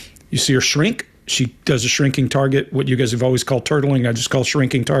threat. You see her shrink. She does a shrinking target, what you guys have always called turtling, I just call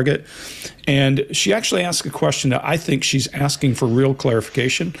shrinking target. And she actually asks a question that I think she's asking for real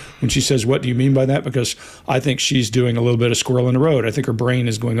clarification when she says, what do you mean by that? Because I think she's doing a little bit of squirrel in the road. I think her brain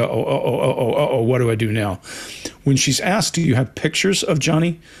is going, what do I do now? When she's asked, do you have pictures of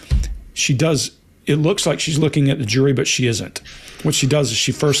Johnny? She does. It looks like she's looking at the jury, but she isn't. What she does is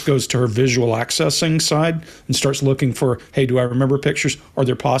she first goes to her visual accessing side and starts looking for, hey, do I remember pictures? Are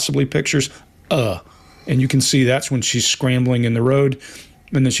there possibly pictures? And you can see that's when she's scrambling in the road,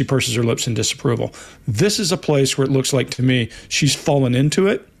 and then she purses her lips in disapproval. This is a place where it looks like to me she's fallen into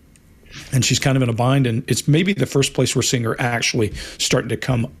it, and she's kind of in a bind, and it's maybe the first place we're seeing her actually starting to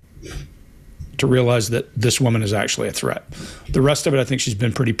come to realize that this woman is actually a threat. The rest of it, I think she's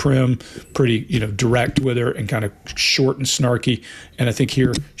been pretty prim, pretty direct with her, and kind of short and snarky. And I think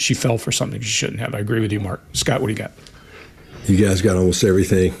here she fell for something she shouldn't have. I agree with you, Mark. Scott, what do you got? You guys got almost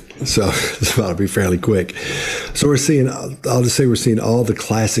everything, so it's about to be fairly quick. So we're seeing, I'll just say we're seeing all the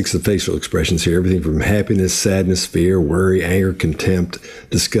classics of facial expressions here, everything from happiness, sadness, fear, worry, anger, contempt,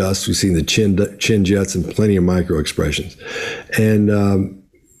 disgust. We've seen the chin juts and plenty of micro expressions. And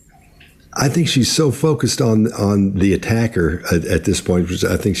I think she's so focused on the attacker at this point, which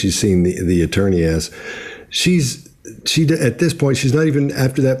I think she's seen the attorney as. She at this point, she's not even,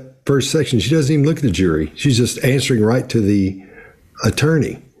 after that first section, she doesn't even look at the jury. She's just answering right to the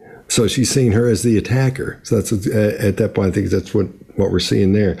attorney. So she's seeing her as the attacker. So that's at that point, I think that's what we're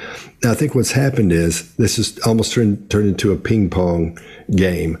seeing there. Now, I think what's happened is this is almost turned into a ping pong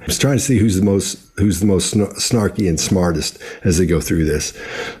game. I was trying to see who's the most snarky and smartest as they go through this.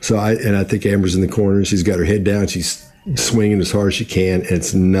 So I think Amber's in the corner. She's got her head down. She's swinging as hard as she can, and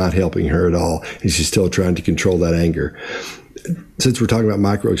it's not helping her at all. And she's still trying to control that anger. Since we're talking about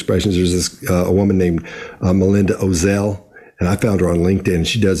micro expressions, there's this a woman named Melinda Ozell, and I found her on LinkedIn.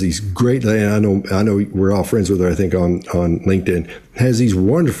 She does these great, and I know we're all friends with her, I think, on LinkedIn, has these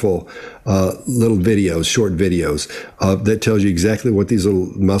wonderful little videos, short videos that tells you exactly what these little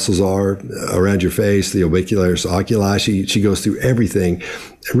muscles are around your face, the orbicularis oculi. She goes through everything,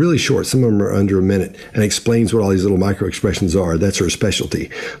 really short. Some of them are under a minute, and explains what all these little micro expressions are. That's her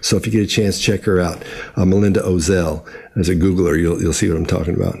specialty. So if you get a chance, check her out. Melinda Ozell. As a Googler, you'll see what I'm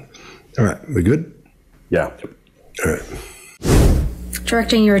talking about. All right, we good? Yeah. All right.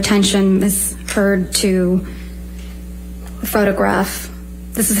 Directing your attention, Ms. Heard, to the photograph.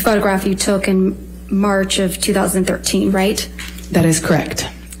 This is a photograph you took in March of 2013, right? That is correct.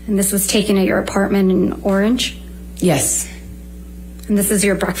 And this was taken at your apartment in Orange? Yes. And this is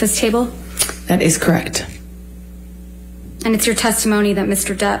your breakfast table? That is correct. And it's your testimony that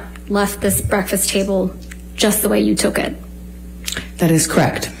Mr. Depp left this breakfast table just the way you took it? That is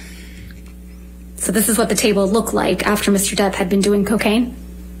correct. So this is what the table looked like after Mr. Depp had been doing cocaine?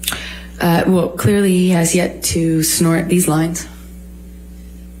 Well, clearly he has yet to snort these lines.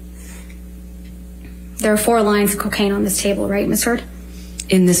 There are 4 lines of cocaine on this table, right, Ms. Heard?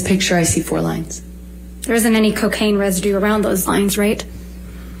 In this picture, I see 4 lines. There isn't any cocaine residue around those lines, right?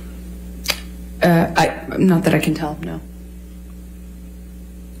 Not that I can tell, no.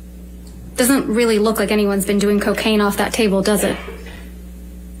 Doesn't really look like anyone's been doing cocaine off that table, does it?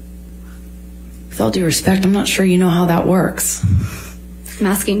 With all due respect, I'm not sure you know how that works. I'm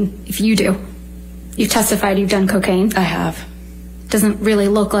asking if you do. You've testified you've done cocaine. I have. Doesn't really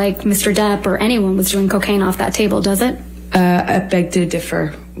look like Mr. Depp or anyone was doing cocaine off that table, does it? I beg to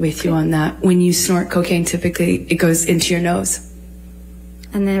differ with you on that. When you snort cocaine, typically it goes into your nose.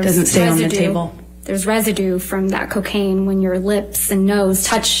 And there's doesn't stay residue. on the table. There's residue from that cocaine when your lips and nose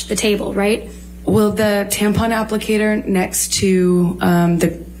touch the table, right? Well, the tampon applicator next to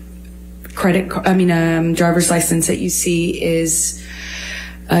the driver's license that you see is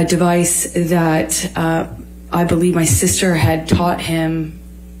a device that I believe my sister had taught him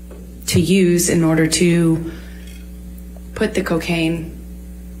to use in order to put the cocaine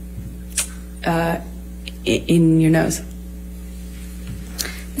in your nose.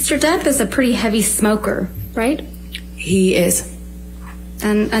 Mr. Depp is a pretty heavy smoker, right? He is.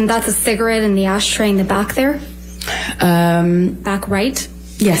 And that's a cigarette in the ashtray in the back there? Back right?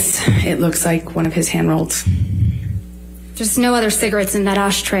 Yes, it looks like one of his hand rolls. There's no other cigarettes in that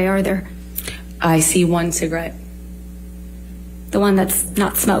ashtray, are there? I see 1 cigarette. The one that's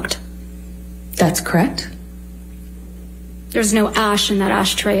not smoked? That's correct. There's no ash in that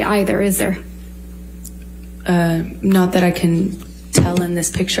ashtray either, is there? Not that I can tell in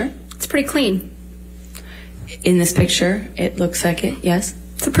this picture. It's pretty clean. In this picture, it looks like it, yes.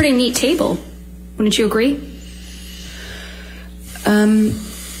 It's a pretty neat table. Wouldn't you agree?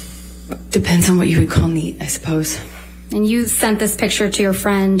 Depends on what you would call neat, I suppose. And you sent this picture to your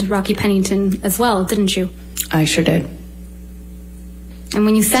friend, Rocky Pennington, as well, didn't you? I sure did. And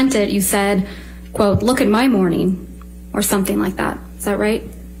when you sent it, you said, quote, "Look at my morning," or something like that. Is that right?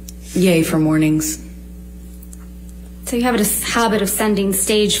 Yay for mornings. So you have a habit of sending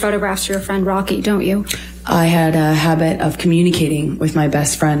staged photographs to your friend Rocky, don't you? I had a habit of communicating with my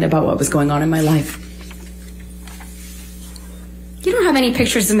best friend about what was going on in my life. You don't have any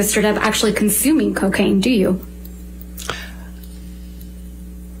pictures of Mr. Depp actually consuming cocaine, do you?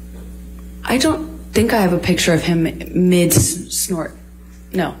 I don't think I have a picture of him mid-snort.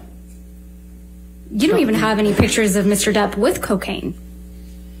 No. You don't even have any pictures of Mr. Depp with cocaine.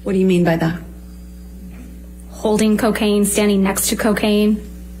 What do you mean by that? Holding cocaine, standing next to cocaine.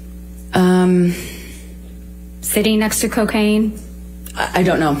 Sitting next to cocaine. I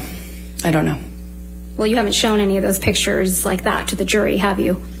don't know. I don't know. Well, you haven't shown any of those pictures like that to the jury, have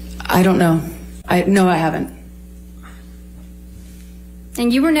you? I don't know. No, I haven't.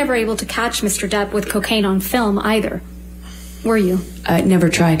 And you were never able to catch Mr. Depp with cocaine on film either, were you? I never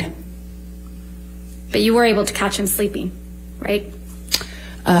tried. But you were able to catch him sleeping, right?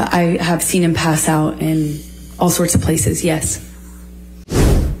 I have seen him pass out in all sorts of places, yes.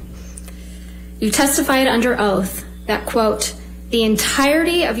 You testified under oath that, quote, "the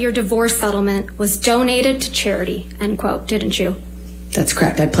entirety of your divorce settlement was donated to charity," end quote, didn't you? That's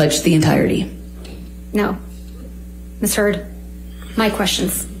correct. I pledged the entirety. No. Ms. Heard, my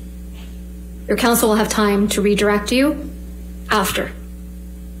questions. Your counsel will have time to redirect you after.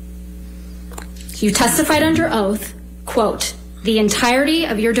 You testified under oath, quote, "the entirety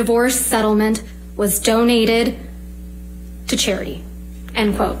of your divorce settlement was donated to charity,"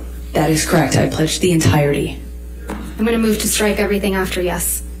 end quote. That is correct. I pledged the entirety. I'm going to move to strike everything after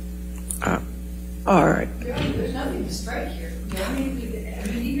yes. All right. There's nothing to strike here.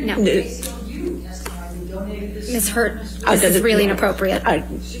 No. Ms. Hurt, this is really inappropriate.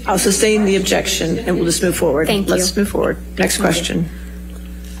 I'll sustain the objection and we'll just move forward. Thank you. Let's move forward. Next question.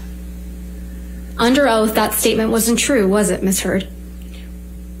 Under oath, that statement wasn't true, was it, Ms. Heard?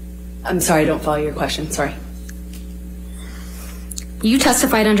 I'm sorry, I don't follow your question. Sorry. You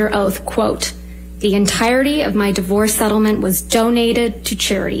testified under oath, quote, "the entirety of my divorce settlement was donated to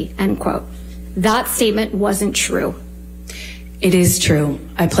charity," end quote. That statement wasn't true. It is true.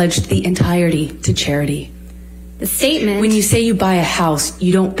 I pledged the entirety to charity. The statement... When you say you buy a house,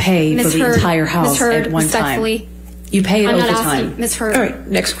 you don't pay for the entire house at one time. You pay it over time. Ms. Heard. All right,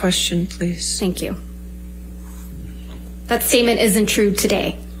 next question, please. Thank you. That statement isn't true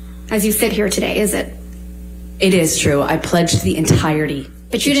today, as you sit here today, is it? It is true. I pledged the entirety.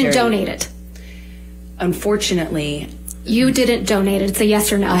 But you didn't donate it. Unfortunately, you didn't donate it. It's a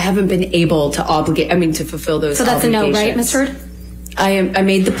yes or no. I haven't been able to to fulfill those. So that's a no, right, Ms. Heard? I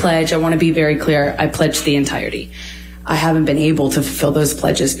made the pledge. I want to be very clear. I pledged the entirety. I haven't been able to fulfill those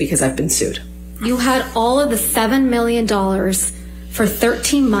pledges because I've been sued. You had all of the $7 million for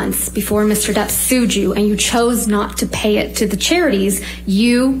 13 months before Mr. Depp sued you, and you chose not to pay it to the charities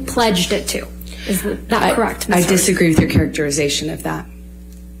you pledged it to. Is that correct, Ms. I Heard? disagree with your characterization of that.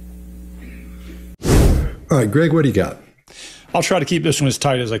 All right, Greg, what do you got? I'll try to keep this one as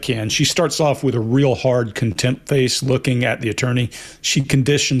tight as I can. She starts off with a real hard contempt face looking at the attorney. She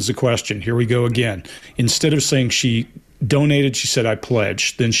conditions the question. Here we go again. Instead of saying she donated, she said, I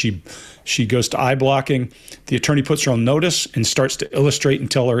pledged. Then she goes to eye blocking. The attorney puts her on notice and starts to illustrate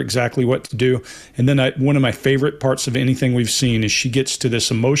and tell her exactly what to do. And then one of my favorite parts of anything we've seen is she gets to this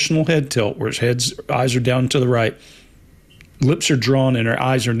emotional head tilt where her eyes are down to the right. Lips are drawn and her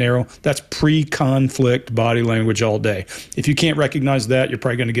eyes are narrow. That's pre-conflict body language all day. If you can't recognize that, you're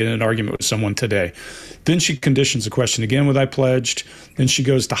probably going to get in an argument with someone today. Then she conditions the question again with I pledged. Then she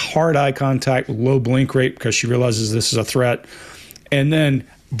goes to hard eye contact with low blink rate because she realizes this is a threat. And then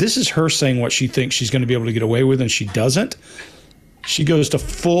this is her saying what she thinks she's going to be able to get away with, and she doesn't. She goes to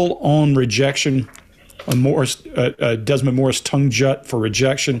full-on rejection. Desmond Morris tongue jut for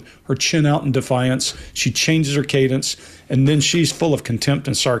rejection, her chin out in defiance. She changes her cadence, and then she's full of contempt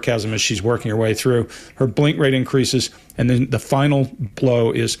and sarcasm as she's working her way through. Her blink rate increases, and then the final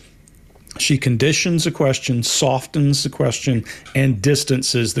blow is she conditions the question, softens the question, and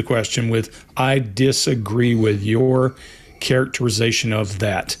distances the question with, I disagree with your characterization of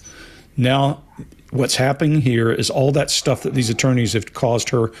that. Now, what's happening here is all that stuff that these attorneys have caused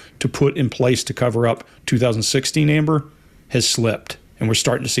her to put in place to cover up 2016 Amber has slipped. And we're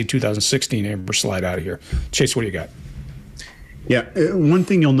starting to see 2016 Amber slide out of here. Chase, what do you got? Yeah, one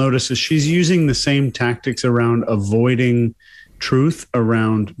thing you'll notice is she's using the same tactics around avoiding truth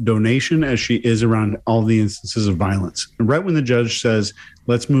around donation as she is around all the instances of violence. And right when the judge says,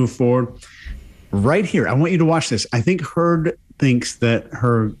 let's move forward, right here, I want you to watch this. I think Heard thinks that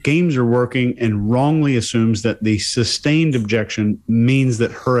her games are working and wrongly assumes that the sustained objection means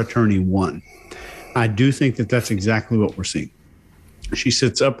that her attorney won. I do think that that's exactly what we're seeing. She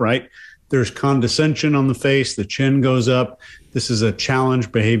sits upright. There's condescension on the face. The chin goes up. This is a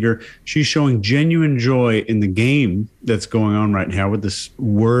challenge behavior. She's showing genuine joy in the game that's going on right now with this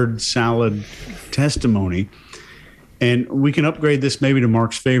word salad testimony. And we can upgrade this maybe to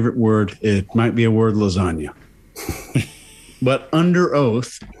Mark's favorite word. It might be a word lasagna. But under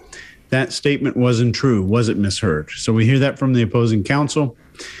oath, that statement wasn't true, was it, Ms. Heard? So we hear that from the opposing counsel.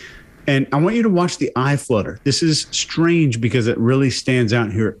 And I want you to watch the eye flutter. This is strange because it really stands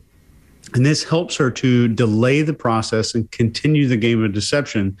out here. And this helps her to delay the process and continue the game of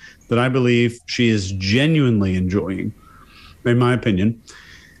deception that I believe she is genuinely enjoying, in my opinion.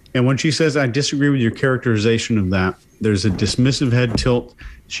 And when she says, I disagree with your characterization of that, there's a dismissive head tilt.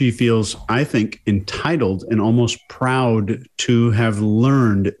 She feels, I think, entitled and almost proud to have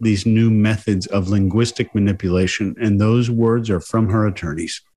learned these new methods of linguistic manipulation. And those words are from her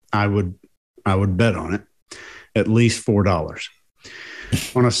attorneys. I would bet on it, at least $4.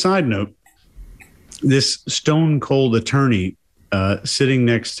 On a side note, this stone cold attorney sitting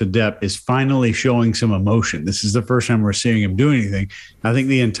next to Depp is finally showing some emotion. This is the first time we're seeing him do anything. I think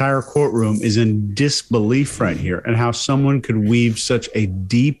the entire courtroom is in disbelief right here at how someone could weave such a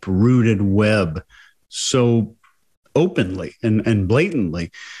deep-rooted web so openly and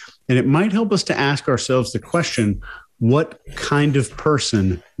blatantly. And it might help us to ask ourselves the question, what kind of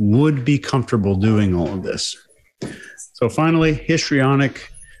person would be comfortable doing all of this? So finally, histrionic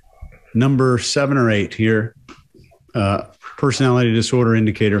number 7 or 8 here. Personality disorder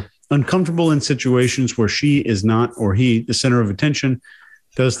indicator, uncomfortable in situations where she is not, or he, the center of attention,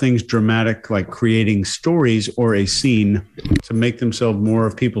 does things dramatic like creating stories or a scene to make themselves more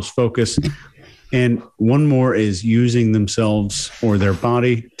of people's focus. And one more is using themselves or their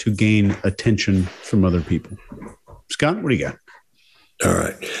body to gain attention from other people. Scott, what do you got? All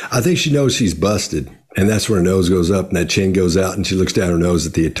right. I think she knows she's busted. And that's when her nose goes up and that chin goes out and she looks down her nose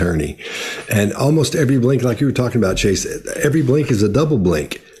at the attorney. And almost every blink, like you were talking about, Chase, every blink is a double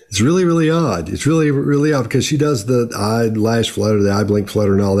blink. It's really, really odd. It's really, really odd because she does the eyelash flutter, the eye blink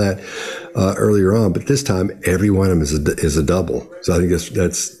flutter and all that earlier on. But this time, every one of them is a double. So I think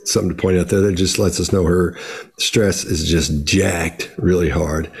that's something to point out there. That just lets us know her stress is just jacked really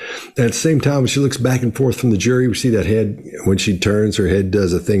hard. And at the same time, when she looks back and forth from the jury, we see that head, when she turns, her head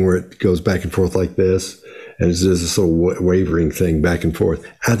does a thing where it goes back and forth like this. And it's just this little wavering thing back and forth.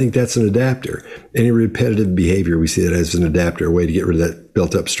 I think that's an adapter. Any repetitive behavior, we see that as an adapter, a way to get rid of that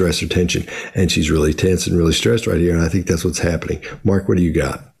built up stress or tension. And she's really tense and really stressed right here. And I think that's what's happening. Mark, what do you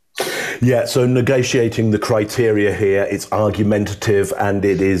got? Yeah, so negotiating the criteria here, it's argumentative and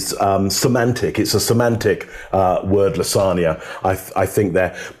it is semantic. It's a semantic word, lasagna, I think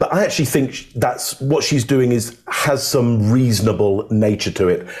there. But I actually think that's what she's doing has some reasonable nature to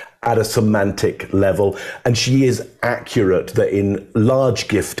it at a semantic level. And she is accurate that in large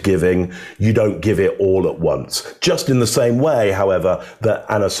gift giving, you don't give it all at once. Just in the same way, however, that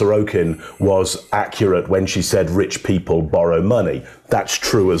Anna Sorokin was accurate when she said rich people borrow money. That's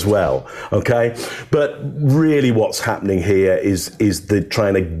true as well, okay? But really what's happening here is the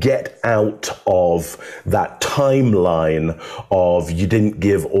trying to get out of that timeline of you didn't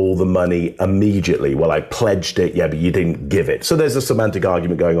give all the money immediately. Well, I pledged it, yeah, but you didn't give it. So there's a semantic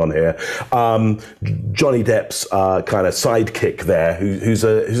argument going on here. Johnny Depp's kind of sidekick there, who's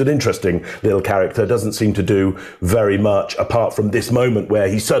an interesting little character, doesn't seem to do very much apart from this moment where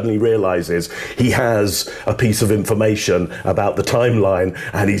he suddenly realizes he has a piece of information about the timeline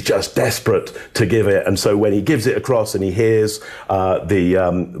and he's just desperate to give it. And so when he gives it across and he hears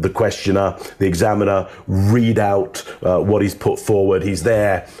the questioner, the examiner, read out what he's put forward, he's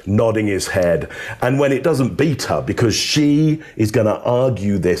there nodding his head. And when it doesn't beat her, because she is going to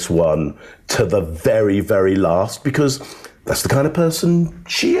argue this one to the very, very last, because that's the kind of person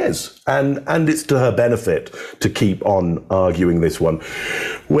she is. And it's to her benefit to keep on arguing this one.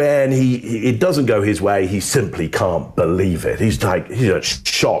 When it doesn't go his way, he simply can't believe it. He's in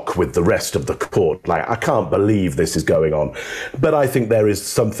shock with the rest of the court. Like, I can't believe this is going on. But I think there is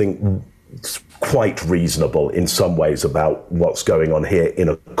something quite reasonable in some ways about what's going on here in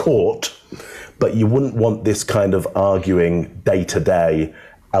a court. But you wouldn't want this kind of arguing day to day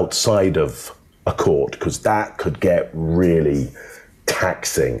outside of a court, because that could get really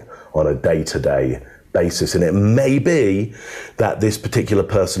taxing on a day-to-day basis. And it may be that this particular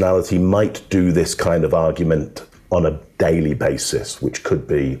personality might do this kind of argument on a daily basis, which could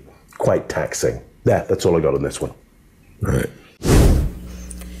be quite taxing. Yeah, that's all I got on this one. All right.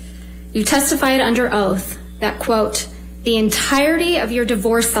 You testified under oath that, quote, the entirety of your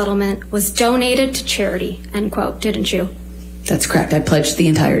divorce settlement was donated to charity, end quote, didn't you? That's correct. I pledged the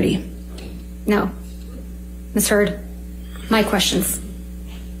entirety. No. Ms. Heard, my questions.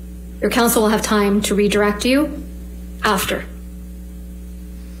 Your counsel will have time to redirect you after.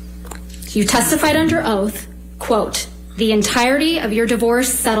 You testified under oath, quote, the entirety of your divorce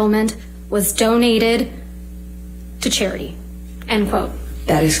settlement was donated to charity, end quote.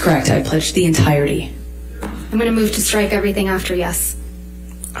 That is correct. I pledged the entirety. I'm going to move to strike everything after yes.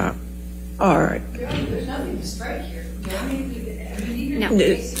 All right. There's nothing to strike here. No.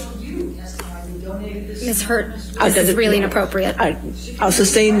 Ms. Heard, this is really inappropriate. I'll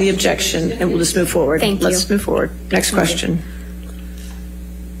sustain the objection and we'll just move forward. Thank you. Let's move forward. Next question.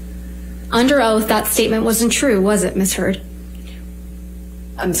 Under oath, that statement wasn't true, was it, Ms. Heard?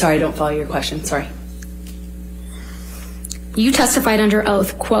 I'm sorry, I don't follow your question. Sorry. You testified under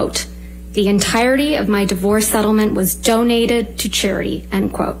oath, quote, the entirety of my divorce settlement was donated to charity,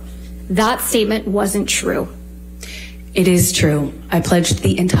 end quote. That statement wasn't true. It is true. I pledged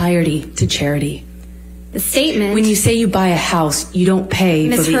the entirety to charity. The statement... When you say you buy a house, you don't pay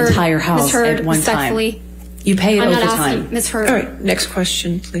for the entire house at one time. You pay it over time. Ms. Heard. All right, next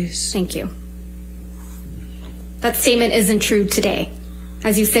question, please. Thank you. That statement isn't true today,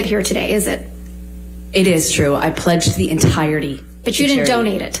 as you sit here today, is it? It is true. I pledged the entirety. But you didn't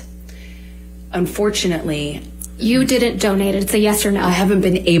donate it. Unfortunately... You didn't donate it. It's a yes or no. I haven't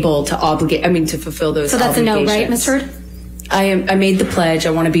been able to to fulfill those obligations. So that's a no, right, Ms. Heard? I made the pledge.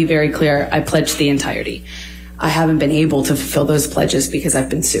 I want to be very clear. I pledged the entirety. I haven't been able to fulfill those pledges because I've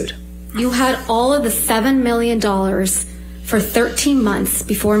been sued. You had all of the $7 million for 13 months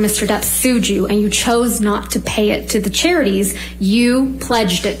before Mr. Depp sued you, and you chose not to pay it to the charities you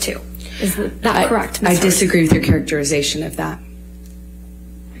pledged it to. Is that correct, Ms. I Heard? disagree with your characterization of that.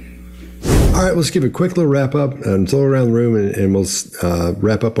 All right, let's give a quick little wrap up and throw it around the room, and we'll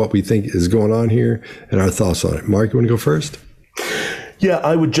wrap up what we think is going on here and our thoughts on it. Mark, you want to go first? Yeah,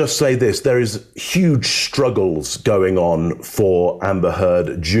 I would just say this. There is huge struggles going on for Amber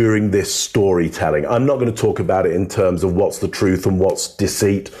Heard during this storytelling. I'm not going to talk about it in terms of what's the truth and what's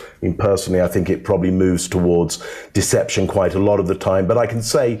deceit. I mean, personally, I think it probably moves towards deception quite a lot of the time. But I can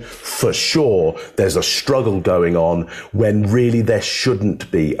say for sure there's a struggle going on when really there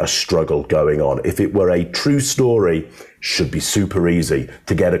shouldn't be a struggle going on. If it were a true story, should be super easy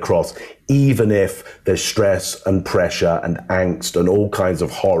to get across, even if there's stress and pressure and angst and all kinds of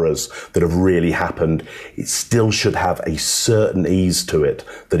horrors that have really happened. It still should have a certain ease to it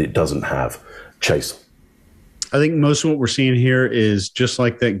that it doesn't have. Chase. I think most of what we're seeing here is just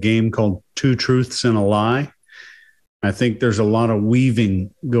like that game called Two Truths and a Lie. I think there's a lot of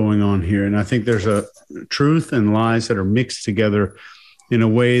weaving going on here. And I think there's a truth and lies that are mixed together in a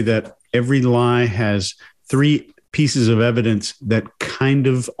way that every lie has three pieces of evidence that kind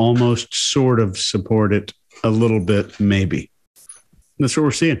of almost sort of support it a little bit, maybe. And that's what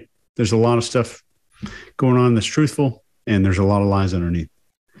we're seeing. There's a lot of stuff going on that's truthful, and there's a lot of lies underneath.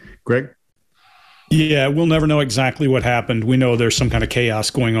 Greg? Yeah, we'll never know exactly what happened. We know there's some kind of chaos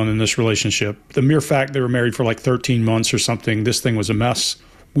going on in this relationship. The mere fact they were married for like 13 months or something, this thing was a mess.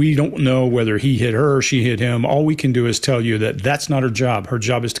 We don't know whether he hit her or she hit him. All we can do is tell you that that's not her job. Her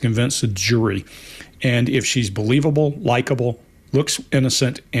job is to convince the jury. And if she's believable, likable, looks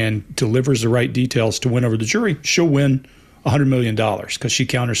innocent, and delivers the right details to win over the jury, she'll win $100 million because she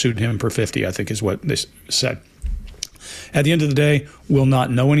countersued him for 50, I think is what they said. At the end of the day, we'll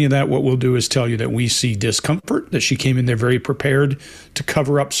not know any of that. What we'll do is tell you that we see discomfort, that she came in there very prepared to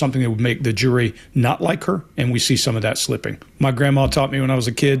cover up something that would make the jury not like her, and we see some of that slipping. My grandma taught me when I was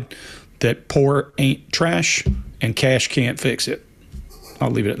a kid that poor ain't trash and cash can't fix it.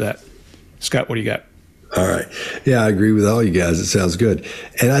 I'll leave it at that. Scott, what do you got? All right. Yeah, I agree with all you guys. It sounds good.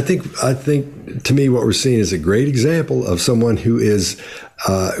 And I think to me, what we're seeing is a great example of someone who is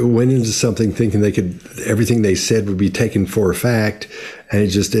went into something thinking everything they said would be taken for a fact, and it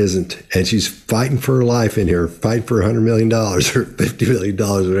just isn't. And she's fighting for her life in here, fighting for $100 million or $50 million,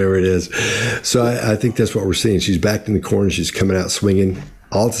 whatever it is. So I think that's what we're seeing. She's backed in the corner. She's coming out swinging.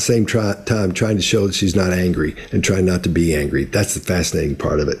 All at the same time, trying to show that she's not angry and trying not to be angry. That's the fascinating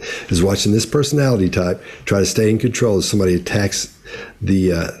part of it, is watching this personality type try to stay in control as somebody attacks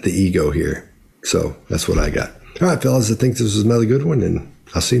the ego here. So that's what I got. All right, fellas, I think this was another good one, and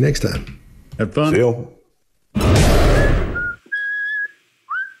I'll see you next time. Have fun. See you.